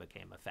 That's when it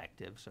became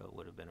effective, so it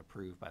would have been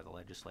approved by the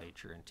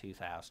legislature in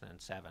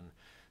 2007.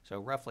 So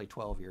roughly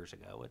 12 years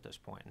ago at this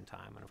point in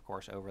time. And of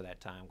course, over that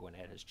time,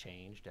 Gwinnett has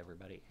changed.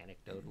 Everybody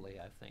anecdotally,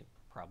 I think,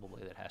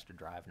 probably that has to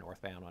drive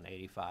northbound on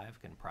 85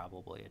 can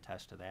probably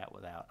attest to that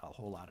without a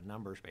whole lot of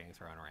numbers being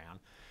thrown around.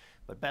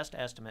 But best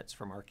estimates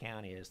from our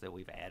county is that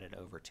we've added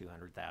over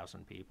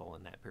 200,000 people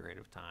in that period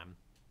of time.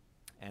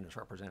 And as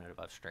Representative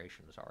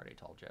Efstration has already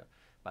told you,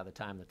 by the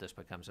time that this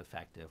becomes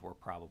effective, we're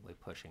probably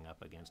pushing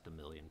up against 1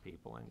 million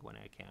people in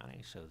Gwinnett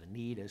County. So the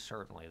need is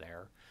certainly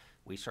there.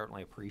 We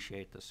certainly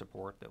appreciate the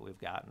support that we've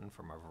gotten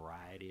from a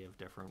variety of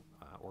different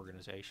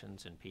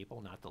organizations and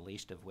people, not the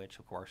least of which,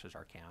 of course, is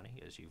our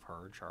county. As you've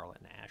heard,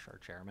 Charlotte Nash, our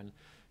chairman,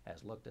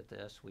 has looked at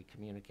this. We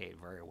communicate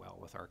very well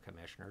with our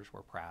commissioners.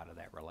 We're proud of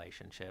that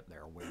relationship.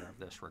 They're aware of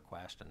this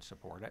request and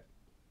support it.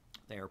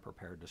 They are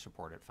prepared to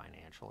support it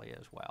financially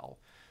as well.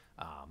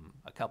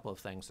 A couple of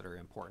things that are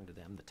important to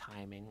them. The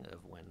timing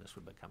of when this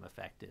would become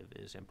effective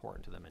is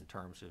important to them in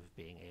terms of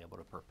being able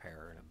to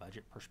prepare in a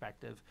budget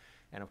perspective,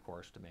 and of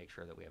course to make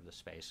sure that we have the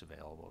space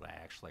available to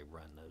actually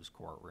run those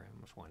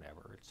courtrooms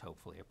whenever it's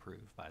hopefully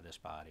approved by this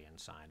body and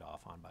signed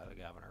off on by the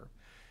governor.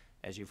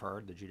 As you've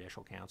heard, the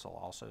Judicial Council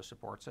also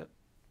supports it.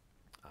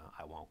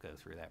 I won't go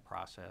through that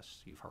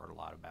process. You've heard a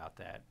lot about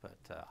that,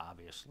 but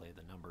obviously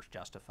the numbers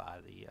justify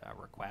the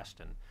request,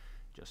 and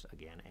just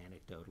again,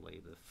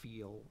 anecdotally, the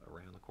feel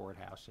around the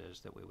courthouse is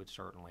that we would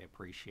certainly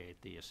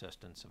appreciate the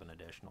assistance of an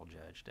additional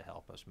judge to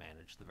help us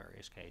manage the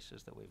various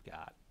cases that we've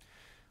got.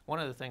 One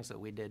of the things that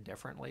we did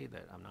differently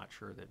that I'm not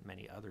sure that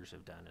many others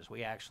have done is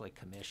we actually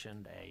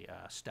commissioned a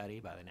study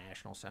by the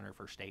National Center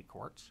for State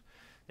Courts.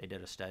 They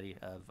did a study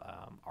of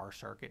our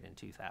circuit in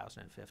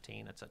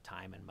 2015. It's a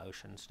time and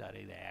motion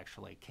study. They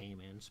actually came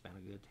in, spent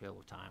a good deal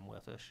of time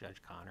with us.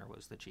 Judge Connor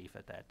was the chief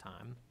at that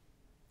time.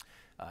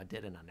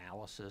 Did an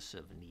analysis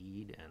of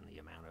need and the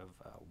amount of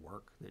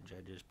work that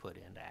judges put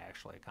into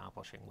actually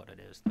accomplishing what it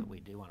is that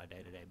we do on a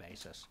day-to-day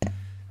basis.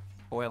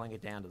 Boiling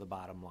it down to the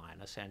bottom line,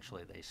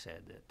 essentially they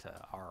said that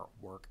our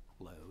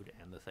workload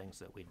and the things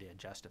that we did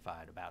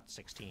justified about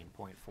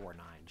 16.49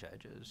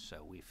 judges.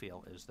 So we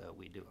feel as though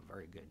we do a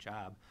very good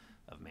job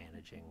of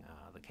managing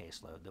the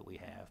caseload that we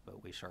have,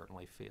 but we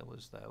certainly feel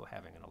as though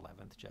having an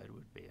 11th judge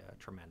would be a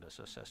tremendous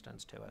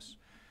assistance to us.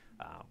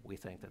 We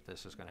think that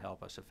this is going to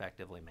help us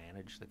effectively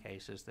manage the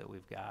cases that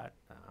we've got,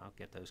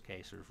 get those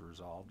cases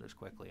resolved as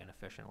quickly and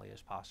efficiently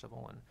as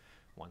possible, and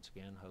once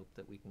again hope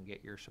that we can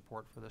get your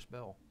support for this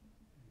bill.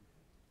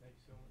 Thank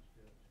you so much,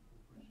 Judge. We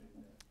appreciate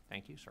that.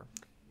 Thank you, sir.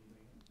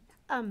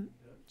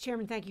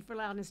 Chairman, thank you for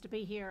allowing us to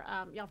be here.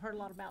 Y'all have heard a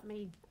lot about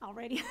me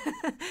already.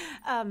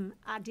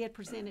 I did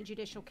present at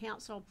Judicial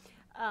Council.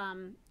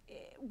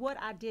 What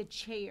I did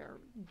chair,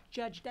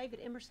 Judge David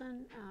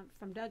Emerson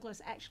from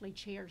Douglas actually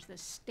chairs the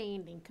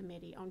Standing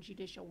Committee on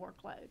Judicial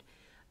Workload.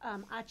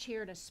 I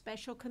chaired a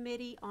special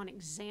committee on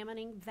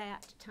examining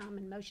that time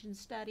and motion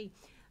study.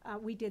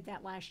 We did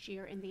that last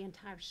year, and the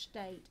entire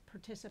state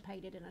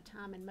participated in a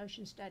time and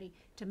motion study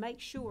to make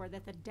sure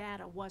that the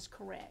data was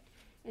correct.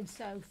 And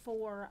so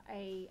for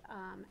a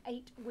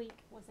 8-week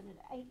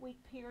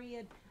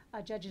period,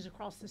 judges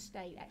across the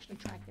state actually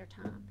tracked their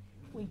time.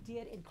 We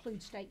did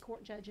include state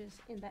court judges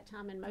in that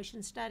time and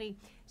motion study.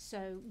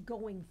 So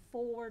going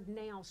forward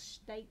now,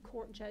 state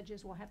court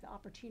judges will have the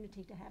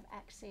opportunity to have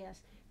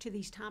access to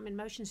these time and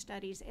motion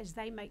studies as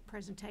they make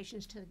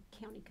presentations to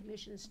county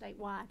commissions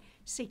statewide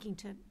seeking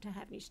to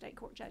have new state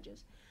court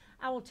judges.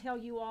 I will tell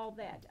you all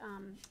that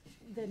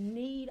the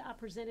need I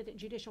presented at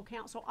Judicial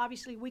Council,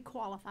 obviously we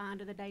qualify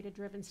under the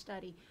data-driven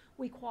study.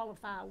 We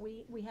qualify,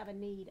 we have a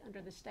need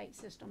under the state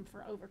system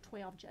for over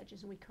 12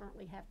 judges, and we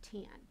currently have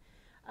 10.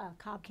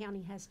 Cobb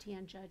County has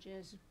 10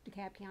 judges,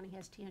 DeKalb County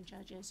has 10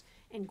 judges,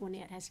 and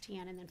Gwinnett has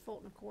 10, and then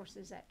Fulton, of course,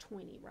 is at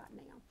 20 right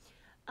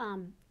now.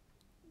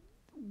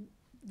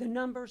 The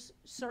numbers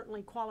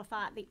certainly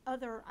qualify. The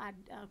other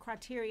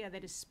criteria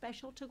that is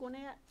special to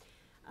Gwinnett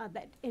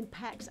that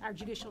impacts our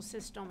judicial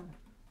system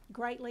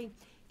greatly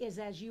is,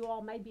 as you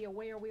all may be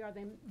aware, we are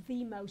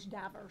the most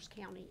diverse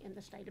county in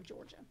the state of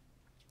Georgia.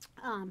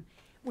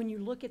 When you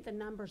look at the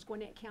numbers,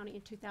 Gwinnett County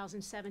in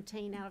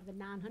 2017, out of the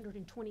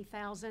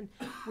 920,000,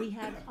 we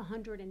had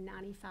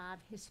 195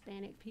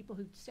 Hispanic people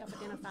who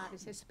self-identified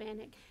as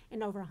Hispanic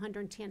and over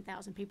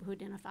 110,000 people who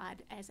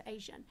identified as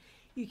Asian.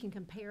 You can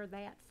compare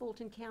that.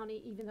 Fulton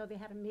County, even though they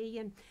had 1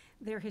 million,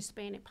 their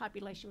Hispanic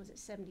population was at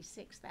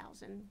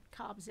 76,000.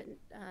 Cobb's at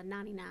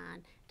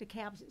 99.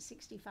 DeKalb's at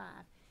 65.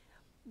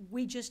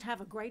 We just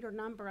have a greater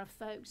number of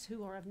folks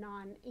who are of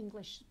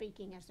non-English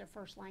speaking as their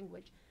first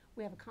language.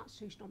 We have a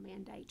constitutional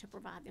mandate to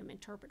provide them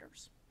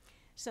interpreters.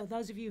 So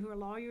those of you who are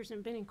lawyers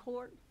and been in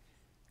court,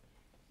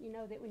 you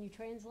know that when you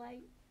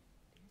translate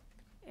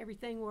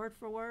everything word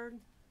for word,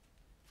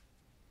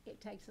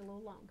 it takes a little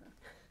longer.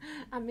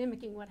 I'm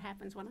mimicking what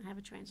happens when I have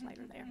a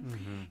translator there.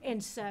 Mm-hmm.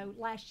 And so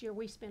last year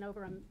we spent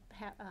over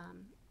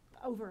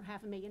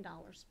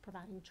 $500,000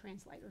 providing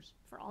translators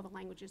for all the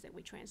languages that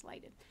we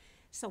translated.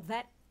 So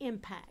that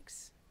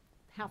impacts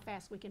how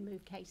fast we can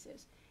move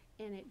cases,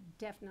 and it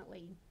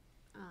definitely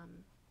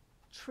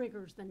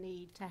triggers the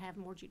need to have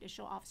more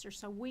judicial officers.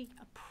 So we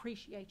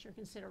appreciate your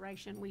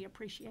consideration. We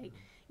appreciate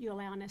you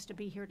allowing us to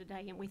be here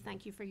today, and we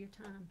thank you for your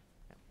time.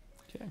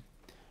 Okay.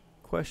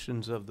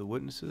 Questions of the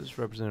witnesses?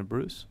 Representative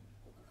Bruce?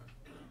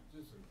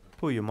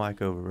 Pull your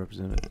mic over,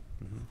 Representative.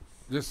 Mm-hmm.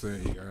 Just a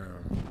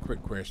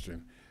quick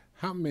question.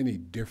 How many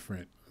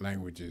different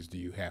languages do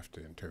you have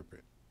to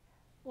interpret?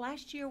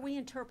 Last year we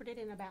interpreted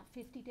in about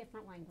 50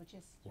 different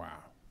languages.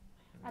 Wow.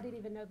 I didn't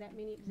even know that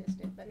many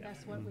existed, but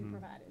that's what we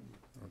provided.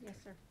 Okay. Yes,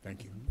 sir.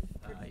 Thank you.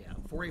 Yeah,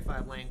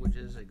 45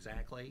 languages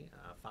exactly,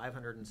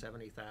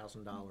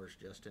 $570,000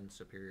 just in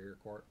Superior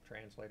Court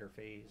translator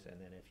fees, and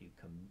then if you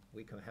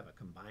we can have a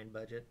combined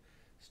budget,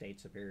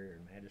 State Superior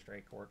and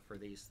Magistrate Court for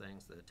these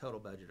things. The total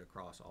budget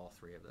across all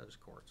three of those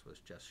courts was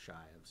just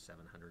shy of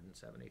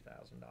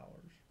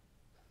 $770,000.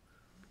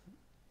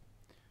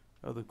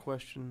 Other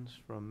questions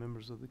from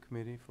members of the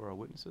committee for our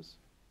witnesses?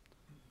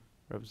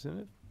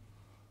 Representative?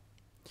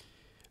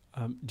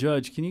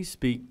 Judge, can you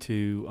speak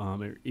to,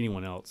 or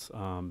anyone else,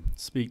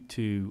 speak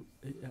to,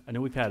 I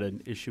know we've had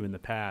an issue in the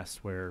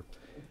past where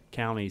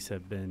counties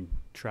have been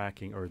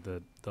tracking, or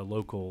the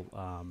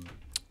local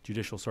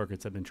judicial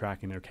circuits have been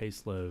tracking their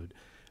caseload,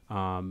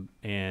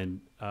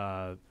 and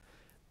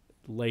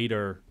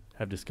later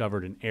have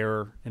discovered an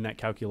error in that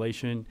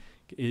calculation.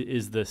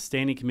 Is the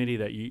standing committee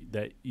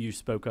that you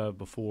spoke of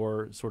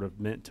before sort of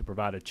meant to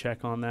provide a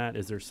check on that?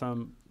 Is there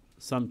some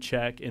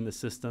check in the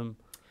system?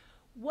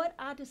 What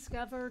I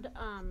discovered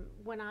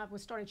when I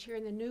was started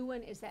chairing the new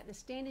one is that the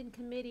standing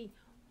committee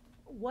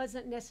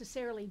wasn't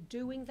necessarily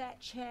doing that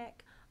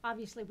check.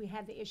 Obviously, we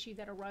had the issue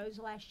that arose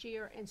last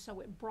year, and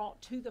so it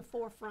brought to the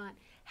forefront.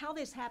 How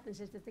this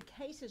happens is that the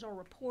cases are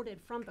reported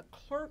from the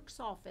clerk's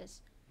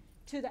office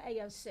to the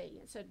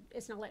AOC.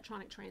 It's an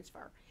electronic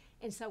transfer.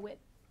 And so it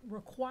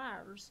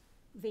requires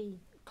the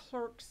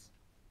clerk's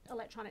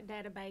electronic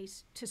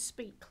database to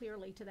speak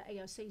clearly to the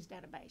AOC's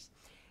database.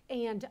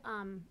 And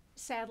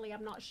sadly,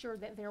 I'm not sure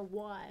that there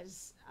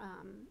was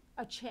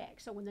a check.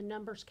 So when the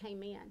numbers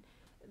came in,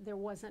 there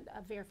wasn't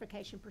a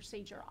verification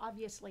procedure.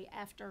 Obviously,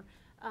 after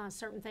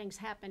certain things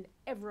happened,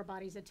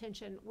 everybody's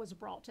attention was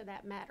brought to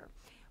that matter.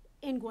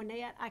 In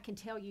Gwinnett, I can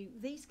tell you,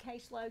 these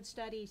caseload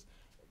studies,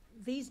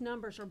 these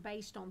numbers are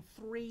based on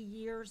 3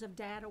 years of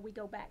data. We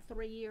go back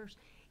 3 years.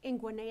 In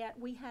Gwinnett,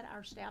 we had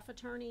our staff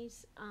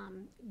attorneys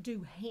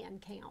do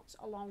hand counts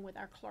along with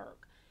our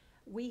clerk.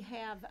 We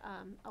have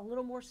a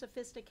little more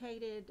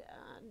sophisticated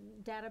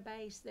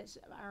database that's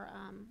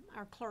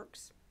our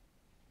clerk's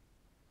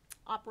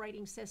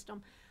operating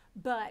system,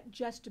 but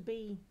just to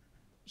be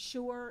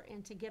sure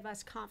and to give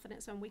us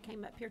confidence when we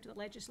came up here to the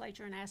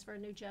legislature and asked for a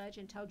new judge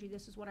and told you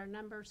this is what our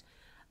numbers,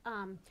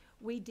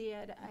 we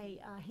did a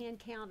hand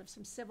count of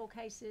some civil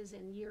cases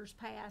in years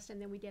past,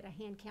 and then we did a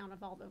hand count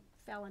of all the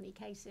felony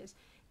cases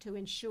to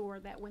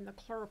ensure that when the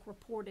clerk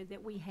reported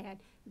that we had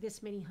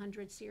this many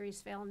hundred serious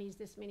felonies,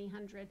 this many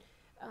hundred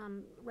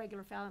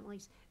regular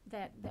felonies,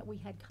 that we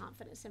had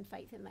confidence and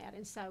faith in that.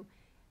 And so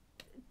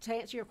to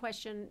answer your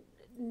question,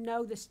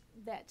 no,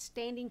 that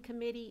standing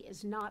committee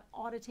is not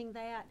auditing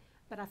that,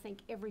 but I think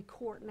every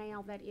court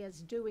now that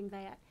is doing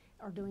that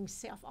are doing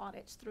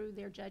self-audits through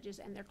their judges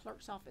and their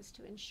clerk's office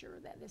to ensure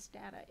that this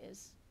data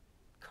is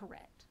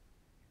correct.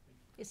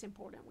 It's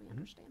important we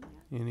understand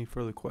that. Any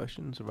further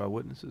questions of our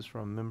witnesses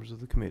from members of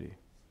the committee?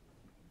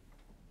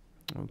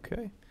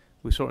 Okay.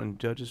 We certainly,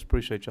 judges,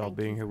 appreciate y'all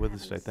being here with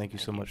us today. Thank you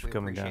so much for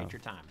coming down. Appreciate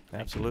your time.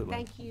 Absolutely.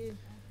 Thank you.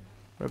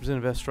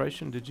 Representative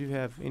Estration, did you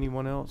have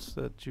anyone else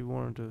that you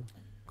wanted to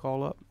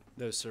call up?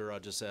 No, sir. I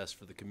just asked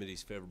for the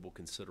committee's favorable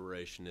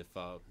consideration. If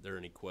there are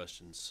any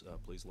questions,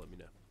 please let me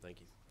know.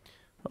 Thank you.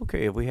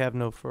 Okay, if we have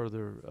no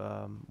further,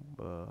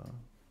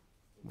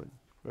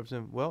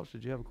 Representative Welch,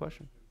 did you have a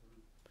question?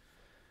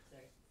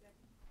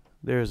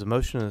 There is a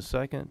motion and a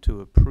second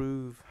to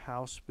approve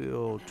House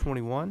Bill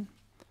 21.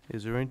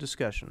 Is there any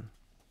discussion?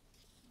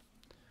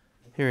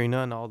 Hearing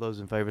none, all those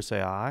in favor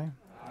say aye.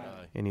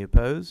 Aye. Any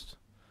opposed?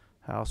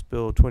 House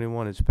Bill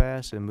 21 is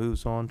passed and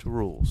moves on to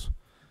rules.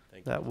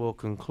 Thank That will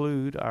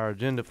conclude our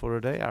agenda for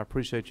today. I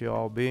appreciate you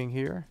all being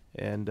here,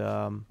 and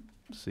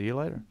see you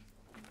later.